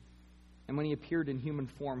being. And when He appeared in human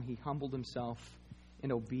form, He humbled Himself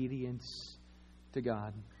in obedience to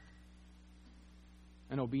God.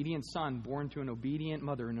 An obedient son born to an obedient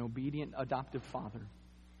mother, an obedient adoptive father.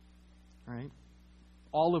 Right?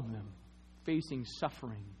 All of them facing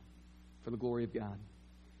suffering for the glory of God.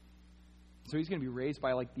 So he's going to be raised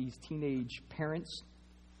by like these teenage parents.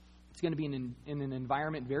 It's going to be in an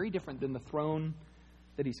environment very different than the throne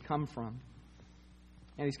that he's come from.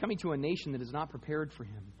 And he's coming to a nation that is not prepared for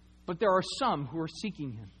him. But there are some who are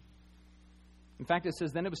seeking him. In fact, it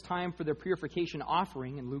says, then it was time for their purification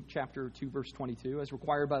offering in Luke chapter 2, verse 22, as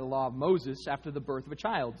required by the law of Moses after the birth of a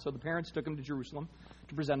child. So the parents took him to Jerusalem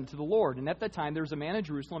to present him to the Lord. And at that time, there was a man in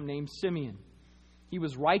Jerusalem named Simeon. He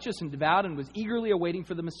was righteous and devout and was eagerly awaiting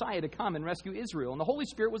for the Messiah to come and rescue Israel. And the Holy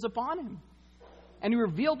Spirit was upon him. And he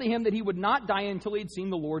revealed to him that he would not die until he had seen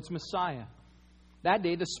the Lord's Messiah. That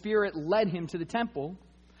day, the Spirit led him to the temple.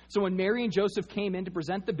 So when Mary and Joseph came in to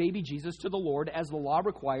present the baby Jesus to the Lord as the law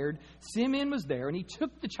required, Simeon was there, and he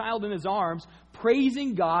took the child in his arms,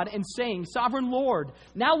 praising God and saying, Sovereign Lord,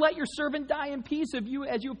 now let your servant die in peace of you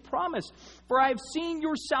as you have promised. For I have seen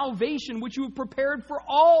your salvation, which you have prepared for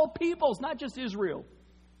all peoples, not just Israel.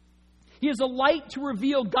 He is a light to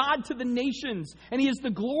reveal God to the nations, and he is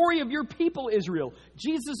the glory of your people, Israel.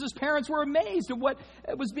 Jesus' parents were amazed at what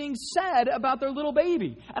was being said about their little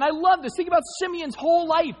baby. And I love this. Think about Simeon's whole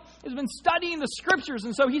life. He's been studying the Scriptures,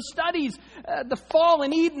 and so he studies the fall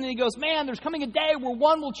in Eden, and he goes, man, there's coming a day where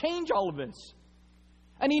one will change all of this.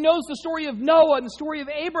 And he knows the story of Noah, and the story of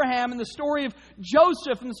Abraham, and the story of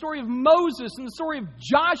Joseph, and the story of Moses, and the story of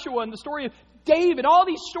Joshua, and the story of David. All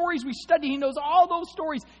these stories we study, he knows all those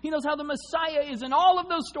stories. He knows how the Messiah is in all of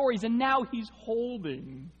those stories. And now he's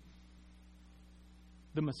holding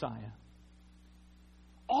the Messiah.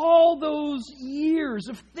 All those years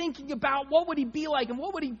of thinking about what would he be like and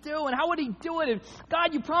what would he do and how would he do it. And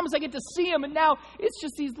God, you promised I get to see him. And now it's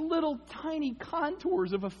just these little tiny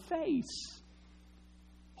contours of a face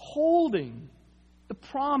holding the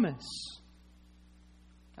promise.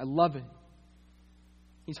 I love it.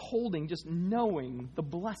 He's holding, just knowing the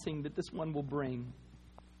blessing that this one will bring.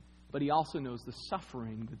 But he also knows the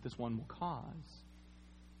suffering that this one will cause.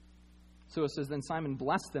 So it says, then Simon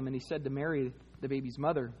blessed them, and he said to Mary, the baby's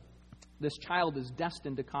mother, this child is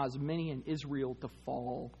destined to cause many in Israel to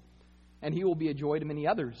fall, and he will be a joy to many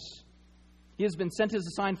others. He has been sent as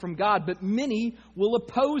a sign from God, but many will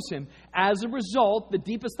oppose him. As a result, the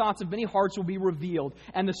deepest thoughts of many hearts will be revealed,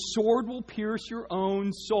 and the sword will pierce your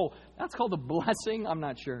own soul. That's called a blessing? I'm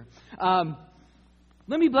not sure.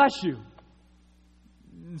 Let me bless you.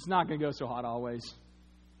 It's not going to go so hot always.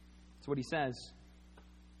 That's what he says.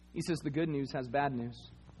 He says the good news has bad news.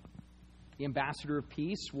 The ambassador of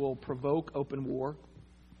peace will provoke open war.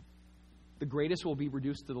 The greatest will be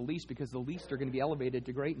reduced to the least because the least are going to be elevated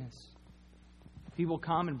to greatness. People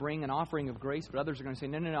come and bring an offering of grace, but others are going to say,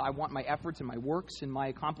 no, I want my efforts and my works and my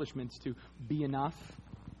accomplishments to be enough.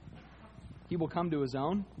 He will come to his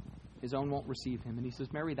own won't receive him. And he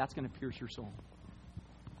says, Mary, that's going to pierce your soul.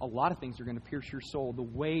 A lot of things are going to pierce your soul. The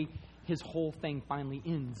way his whole thing finally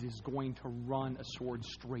ends is going to run a sword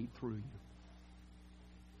straight through you.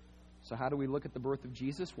 So how do we look at the birth of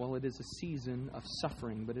Jesus? Well, it is a season of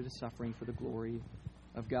suffering, but it is suffering for the glory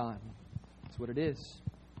of God. That's what it is.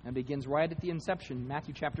 And begins right at the inception,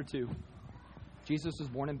 Matthew chapter 2. Jesus was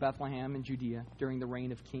born in Bethlehem in Judea during the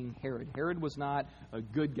reign of King Herod. Herod was not a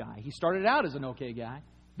good guy. He started out as an okay guy.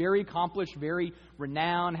 Very accomplished, very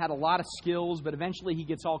renowned, had a lot of skills, but eventually he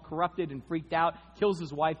gets all corrupted and freaked out, kills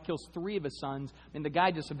his wife, kills 3 of his sons, and the guy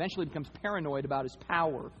just eventually becomes paranoid about his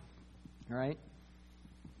power. All right?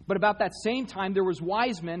 But about that same time, there was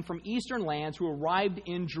wise men from eastern lands who arrived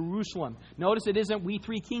in Jerusalem. Notice it isn't we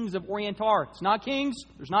 3 kings of Orient are. It's not kings.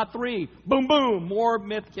 There's not 3. Boom, boom. More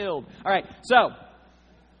myth killed. All right. So,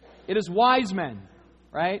 it is wise men.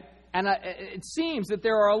 Right? And it seems that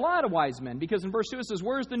there are a lot of wise men. Because in verse 2 it says,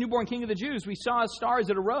 where is the newborn king of the Jews? We saw his star as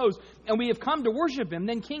it arose, and we have come to worship him.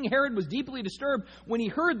 Then King Herod was deeply disturbed when he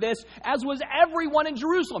heard this, as was everyone in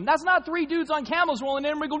Jerusalem. That's not 3 dudes on camels rolling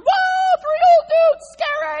in and we go, whoa, 3 old dudes,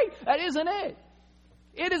 scary. That isn't it.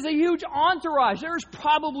 It is a huge entourage. There's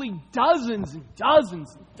probably dozens and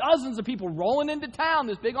dozens and dozens of people rolling into town,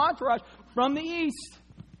 this big entourage from the east.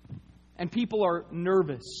 And people are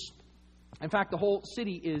nervous. In fact, the whole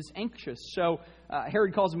city is anxious. So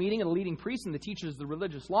Herod calls a meeting of the leading priests and the teachers of the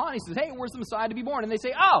religious law. And he says, hey, where's the Messiah to be born? And they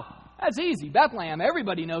say, oh, that's easy. Bethlehem.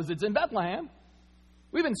 Everybody knows it's in Bethlehem.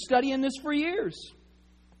 We've been studying this for years.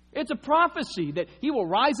 It's a prophecy that he will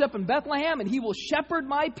rise up in Bethlehem and he will shepherd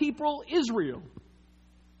my people Israel.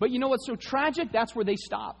 But you know what's so tragic? That's where they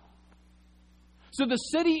stop. So the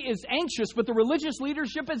city is anxious, but the religious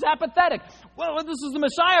leadership is apathetic. Well, this is the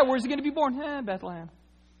Messiah. Where's he going to be born? Bethlehem.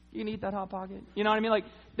 You can eat that Hot Pocket. You know what I mean? Like,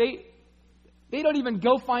 they don't even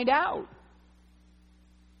go find out.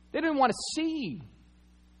 They don't even want to see.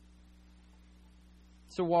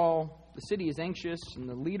 So while the city is anxious and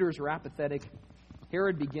the leaders are apathetic,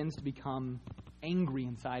 Herod begins to become angry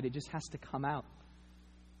inside. It just has to come out.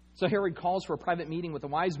 So Herod calls for a private meeting with the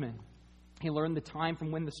wise men. He learned the time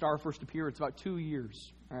from when the star first appeared. It's about 2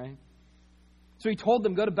 years. All right. So he told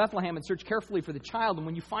them, go to Bethlehem and search carefully for the child. And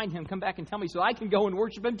when you find him, come back and tell me so I can go and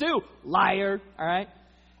worship him too. Liar. All right.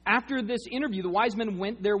 After this interview, the wise men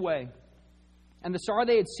went their way. And the star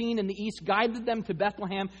they had seen in the east guided them to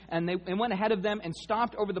Bethlehem. And they went ahead of them and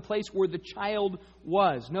stopped over the place where the child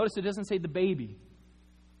was. Notice it doesn't say the baby.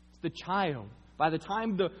 It's the child. By the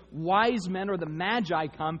time the wise men or the magi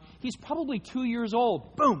come, he's probably 2 years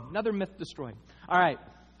old. Boom. Another myth destroyed. All right.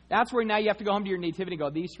 That's where now you have to go home to your nativity and go,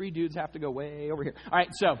 these 3 dudes have to go way over here. All right,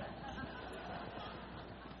 so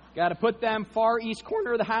got to put them far east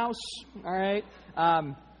corner of the house, all right,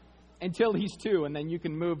 until he's 2, and then you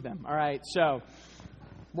can move them. All right, so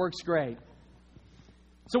works great.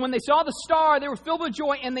 So when they saw the star, they were filled with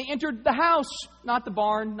joy, and they entered the house, not the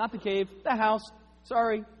barn, not the cave, the house.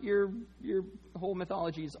 Sorry, your whole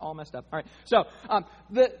mythology is all messed up. All right, so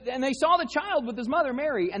and they saw the child with his mother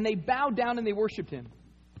Mary, and they bowed down and they worshipped him.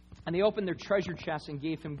 And they opened their treasure chests and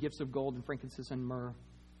gave him gifts of gold and frankincense and myrrh.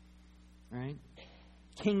 Right?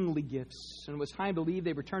 Kingly gifts. And it was time to leave.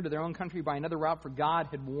 They returned to their own country by another route, for God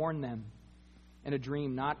had warned them in a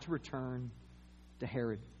dream not to return to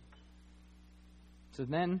Herod. So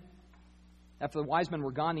then, after the wise men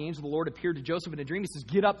were gone, the angel of the Lord appeared to Joseph in a dream. He says,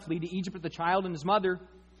 get up, flee to Egypt with the child and his mother.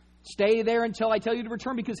 Stay there until I tell you to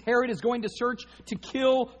return, because Herod is going to search to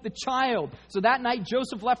kill the child. So that night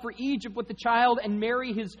Joseph left for Egypt with the child and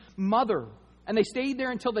Mary his mother. And they stayed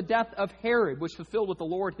there until the death of Herod, which fulfilled what the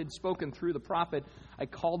Lord had spoken through the prophet. I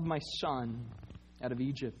called my son out of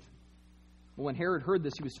Egypt. But when Herod heard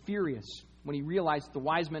this, he was furious. When he realized that the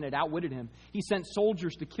wise men had outwitted him, he sent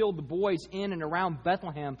soldiers to kill the boys in and around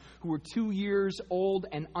Bethlehem who were 2 years old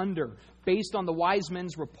and under, based on the wise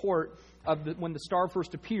men's report of when the star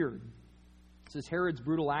first appeared. It says Herod's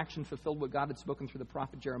brutal action fulfilled what God had spoken through the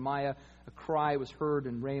prophet Jeremiah. A cry was heard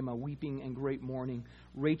in Ramah, weeping and great mourning.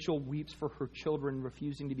 Rachel weeps for her children,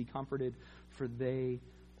 refusing to be comforted, for they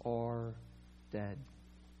are dead.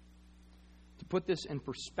 To put this in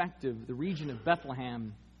perspective, the region of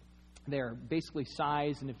Bethlehem, they're basically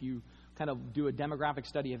size, and if you kind of do a demographic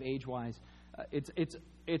study of age-wise,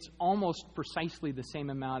 it's almost precisely the same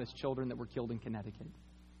amount as children that were killed in Connecticut.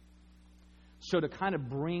 So to kind of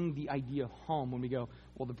bring the idea home, when we go,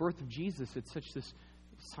 well, the birth of Jesus, it's such this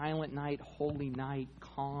silent night, holy night,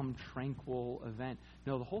 calm, tranquil event.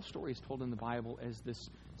 No, the whole story is told in the Bible as this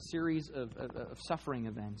series of suffering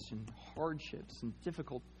events and hardships and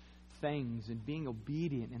difficult things and being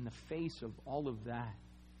obedient in the face of all of that.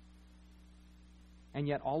 And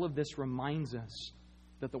yet all of this reminds us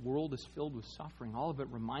that the world is filled with suffering. All of it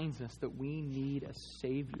reminds us that we need a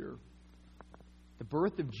Savior. The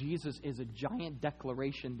birth of Jesus is a giant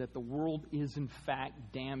declaration that the world is in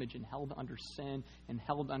fact damaged and held under sin and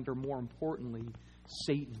held under, more importantly,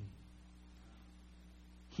 Satan.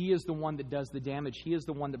 He is the one that does the damage. He is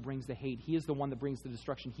the one that brings the hate. He is the one that brings the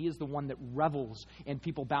destruction. He is the one that revels in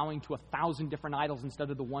people bowing to 1,000 different idols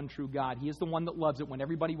instead of the one true God. He is the one that loves it when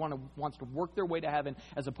everybody wants to work their way to heaven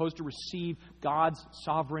as opposed to receive God's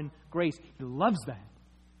sovereign grace. He loves that.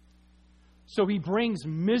 So he brings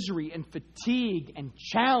misery and fatigue and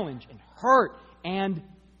challenge and hurt and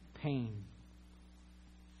pain.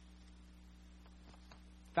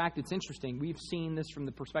 In fact, it's interesting. We've seen this from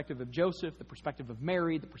the perspective of Joseph, the perspective of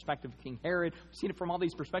Mary, the perspective of King Herod. We've seen it from all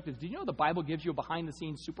these perspectives. Did you know the Bible gives you a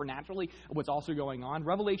behind-the-scenes supernaturally of what's also going on?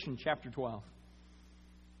 Revelation chapter 12.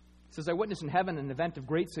 It says, I witnessed in heaven an event of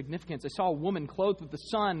great significance. I saw a woman clothed with the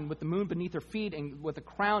sun, with the moon beneath her feet, and with a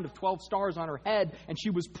crown of 12 stars on her head, and she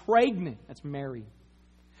was pregnant. That's Mary.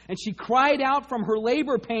 And she cried out from her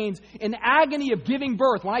labor pains in agony of giving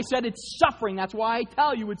birth. When I said it's suffering, that's why I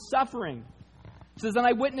tell you it's suffering. It says, and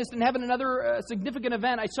I witnessed in heaven another significant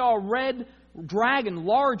event. I saw a red dragon,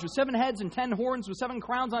 large, with 7 heads and 10 horns, with 7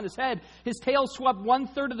 crowns on his head. His tail swept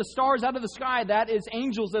 1/3 of the stars out of the sky. That is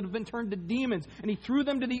angels that have been turned to demons. And he threw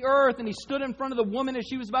them to the earth, and he stood in front of the woman as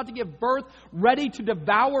she was about to give birth, ready to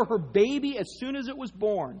devour her baby as soon as it was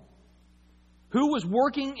born. Who was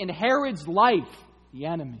working in Herod's life? The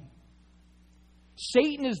enemy.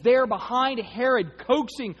 Satan is there behind Herod,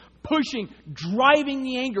 coaxing, pushing, driving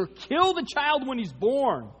the anger. Kill the child when he's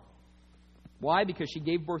born. Why? Because she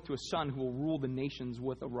gave birth to a son who will rule the nations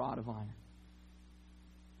with a rod of iron.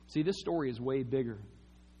 See, this story is way bigger.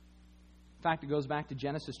 In fact, it goes back to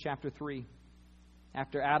Genesis chapter 3.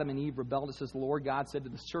 After Adam and Eve rebelled, it says, the Lord God said to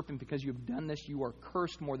the serpent, because you have done this, you are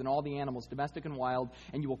cursed more than all the animals, domestic and wild,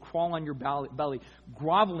 and you will crawl on your belly,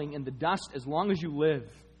 groveling in the dust as long as you live.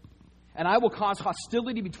 And I will cause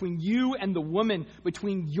hostility between you and the woman,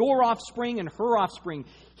 between your offspring and her offspring.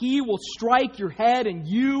 He will strike your head and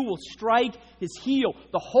you will strike his heel.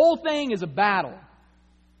 The whole thing is a battle.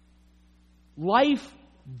 Life,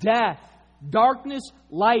 death, darkness,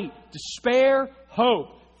 light, despair, hope,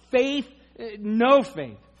 faith, no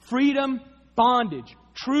faith, freedom, bondage,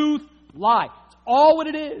 truth, lie. It's all what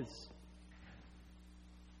it is.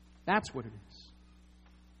 That's what it is.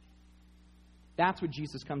 That's what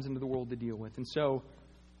Jesus comes into the world to deal with. And so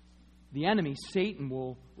the enemy, Satan,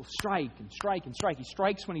 will strike and strike and strike. He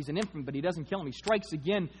strikes when he's an infant, but he doesn't kill him. He strikes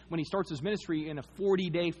again when he starts his ministry in a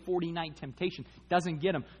 40-day, 40-night temptation. Doesn't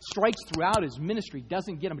get him. Strikes throughout his ministry.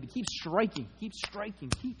 Doesn't get him. But he keeps striking,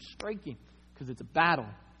 because it's a battle.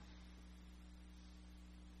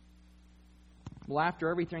 Well, after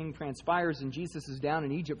everything transpires and Jesus is down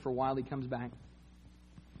in Egypt for a while, he comes back.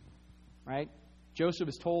 Right? Joseph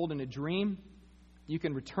is told in a dream, you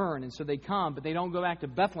can return. And so they come, but they don't go back to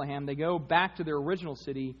Bethlehem. They go back to their original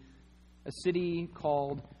city, a city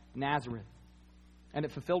called Nazareth. And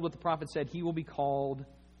it fulfilled what the prophet said, he will be called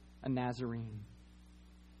a Nazarene.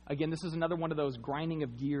 Again, this is another one of those grinding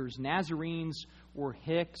of gears. Nazarenes were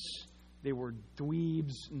hicks. They were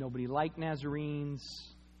dweebs. Nobody liked Nazarenes.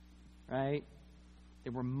 Right?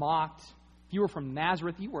 They were mocked. If you were from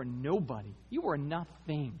Nazareth, you were nobody. You were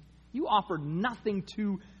nothing. You offered nothing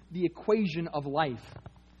to the equation of life.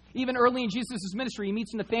 Even early in Jesus' ministry, he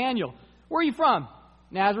meets Nathanael. Where are you from?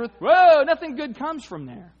 Nazareth. Whoa, nothing good comes from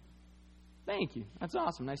there. Thank you. That's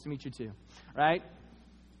awesome. Nice to meet you too. Right?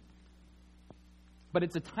 But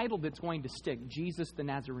it's a title that's going to stick. Jesus the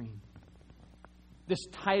Nazarene. This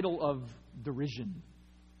title of derision.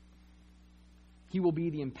 He will be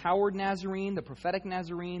the empowered Nazarene, the prophetic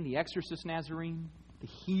Nazarene, the exorcist Nazarene, the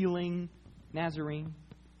healing Nazarene.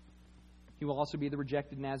 He will also be the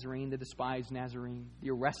rejected Nazarene, the despised Nazarene, the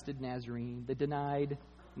arrested Nazarene, the denied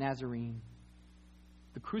Nazarene,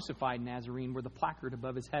 the crucified Nazarene, where the placard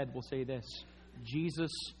above his head will say this, Jesus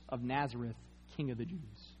of Nazareth, King of the Jews.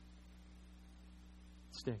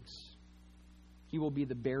 It sticks. He will be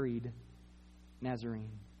the buried Nazarene.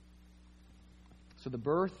 So the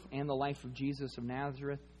birth and the life of Jesus of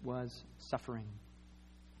Nazareth was suffering.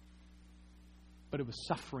 But it was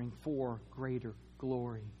suffering for greater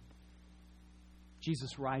glory.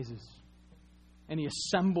 Jesus rises and he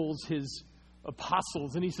assembles his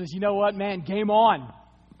apostles and he says, you know what, man, game on.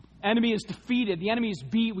 Enemy is defeated. The enemy is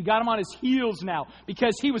beat. We got him on his heels now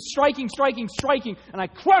because he was striking, and I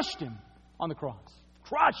crushed him on the cross.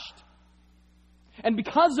 Crushed. And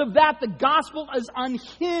because of that, the gospel is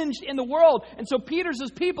unhinged in the world. And so Peter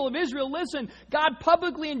says, people of Israel, listen, God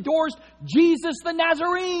publicly endorsed Jesus the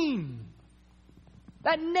Nazarene.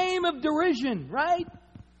 That name of derision, right?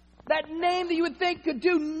 That name that you would think could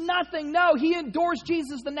do nothing. No, he endorsed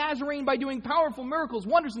Jesus the Nazarene by doing powerful miracles,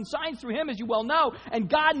 wonders, and signs through him, as you well know. And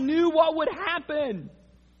God knew what would happen.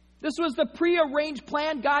 This was the prearranged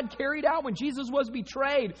plan God carried out when Jesus was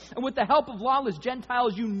betrayed. And with the help of lawless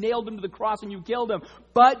Gentiles, you nailed him to the cross and you killed him.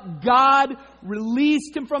 But God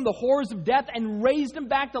released him from the horrors of death and raised him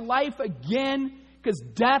back to life again because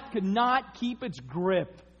death could not keep its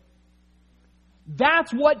grip.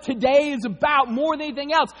 That's what today is about more than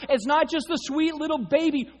anything else. It's not just the sweet little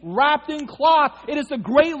baby wrapped in cloth. It is the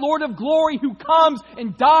great Lord of glory who comes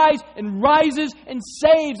and dies and rises and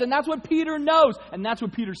saves. And that's what Peter knows. And that's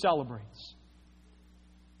what Peter celebrates.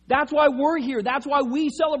 That's why we're here. That's why we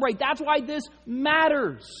celebrate. That's why this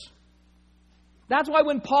matters. That's why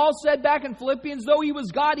when Paul said back in Philippians, though he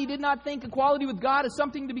was God, he did not think equality with God as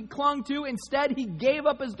something to be clung to. Instead, he gave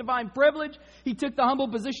up his divine privilege. He took the humble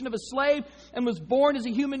position of a slave and was born as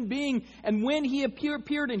a human being. And when he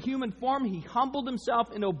appeared in human form, he humbled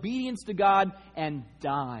himself in obedience to God and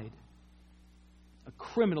died. A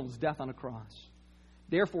criminal's death on a cross.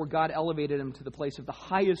 Therefore, God elevated him to the place of the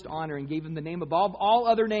highest honor and gave him the name above all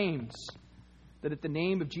other names, that at the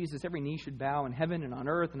name of Jesus every knee should bow in heaven and on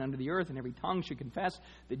earth and under the earth, and every tongue should confess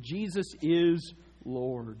that Jesus is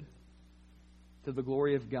Lord, to the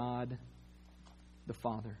glory of God the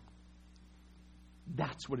Father.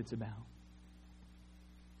 That's what it's about.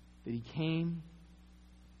 That he came,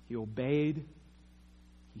 he obeyed,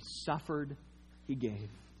 he suffered, he gave.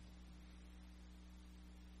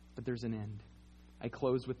 But there's an end. I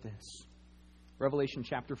close with this. Revelation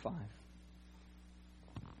chapter 5.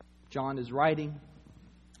 John is writing.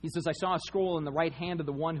 He says, I saw a scroll in the right hand of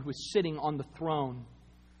the one who was sitting on the throne.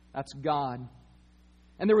 That's God.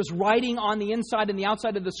 And there was writing on the inside and the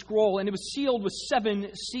outside of the scroll, and it was sealed with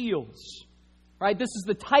 7 seals. Right? This is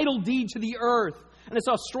the title deed to the earth. And I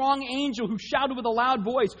saw a strong angel who shouted with a loud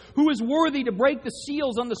voice, "Who is worthy to break the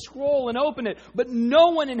seals on the scroll and open it?" But no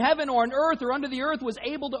one in heaven or on earth or under the earth was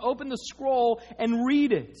able to open the scroll and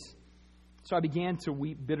read it. So I began to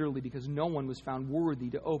weep bitterly because no one was found worthy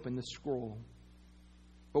to open the scroll.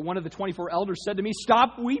 But one of the 24 elders said to me,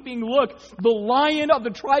 "Stop weeping. Look, the Lion of the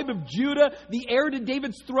tribe of Judah, the heir to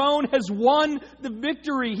David's throne, has won the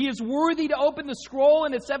victory. He is worthy to open the scroll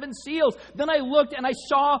and its 7 seals." Then I looked and I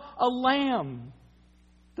saw a lamb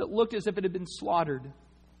that looked as if it had been slaughtered.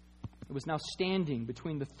 It was now standing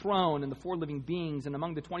between the throne and the 4 living beings and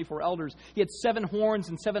among the 24 elders. He had 7 horns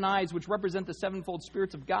and 7 eyes, which represent the 7-fold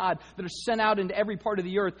spirits of God that are sent out into every part of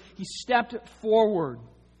the earth. He stepped forward.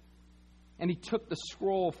 And he took the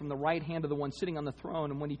scroll from the right hand of the one sitting on the throne.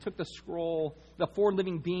 And when he took the scroll, the 4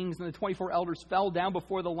 living beings and the 24 elders fell down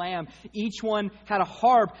before the Lamb. Each one had a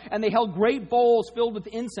harp, and they held great bowls filled with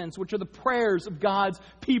incense, which are the prayers of God's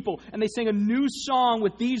people. And they sang a new song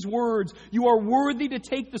with these words, "You are worthy to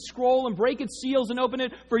take the scroll and break its seals and open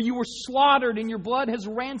it, for you were slaughtered, and your blood has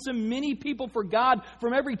ransomed many people for God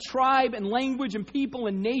from every tribe and language and people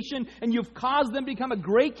and nation. And you have caused them to become a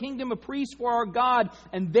great kingdom of priests for our God,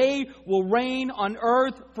 and they will reign on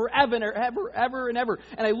earth forever and ever and ever."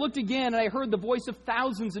 And I looked again, and I heard the voice of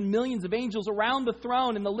thousands and millions of angels around the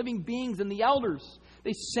throne and the living beings and the elders.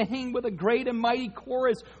 They sang with a great and mighty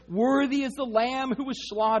chorus, "Worthy is the Lamb who was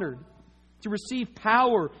slaughtered to receive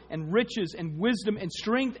power and riches and wisdom and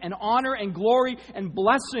strength and honor and glory and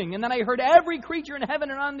blessing." And then I heard every creature in heaven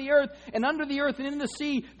and on the earth and under the earth and in the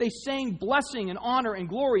sea, they sang, "Blessing and honor and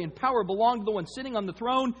glory and power belong to the one sitting on the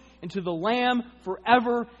throne and to the Lamb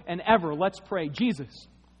forever and ever." Let's pray. Jesus,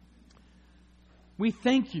 we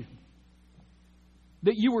thank you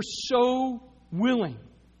that you are so willing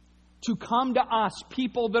to come to us,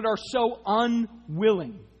 people that are so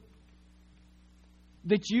unwilling.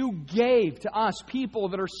 That you gave to us, people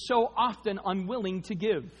that are so often unwilling to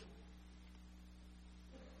give.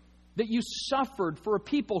 That you suffered for a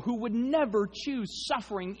people who would never choose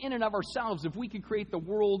suffering in and of ourselves if we could create the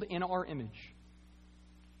world in our image.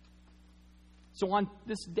 So on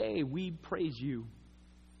this day, we praise you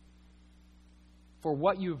for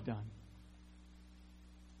what you have done,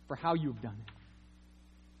 for how you have done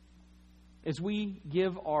it. As we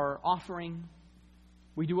give our offering,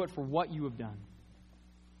 we do it for what you have done.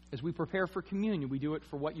 As we prepare for communion, we do it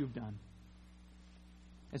for what you've done.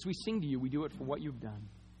 As we sing to you, we do it for what you've done.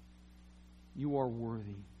 You are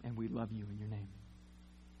worthy, and we love you in your name.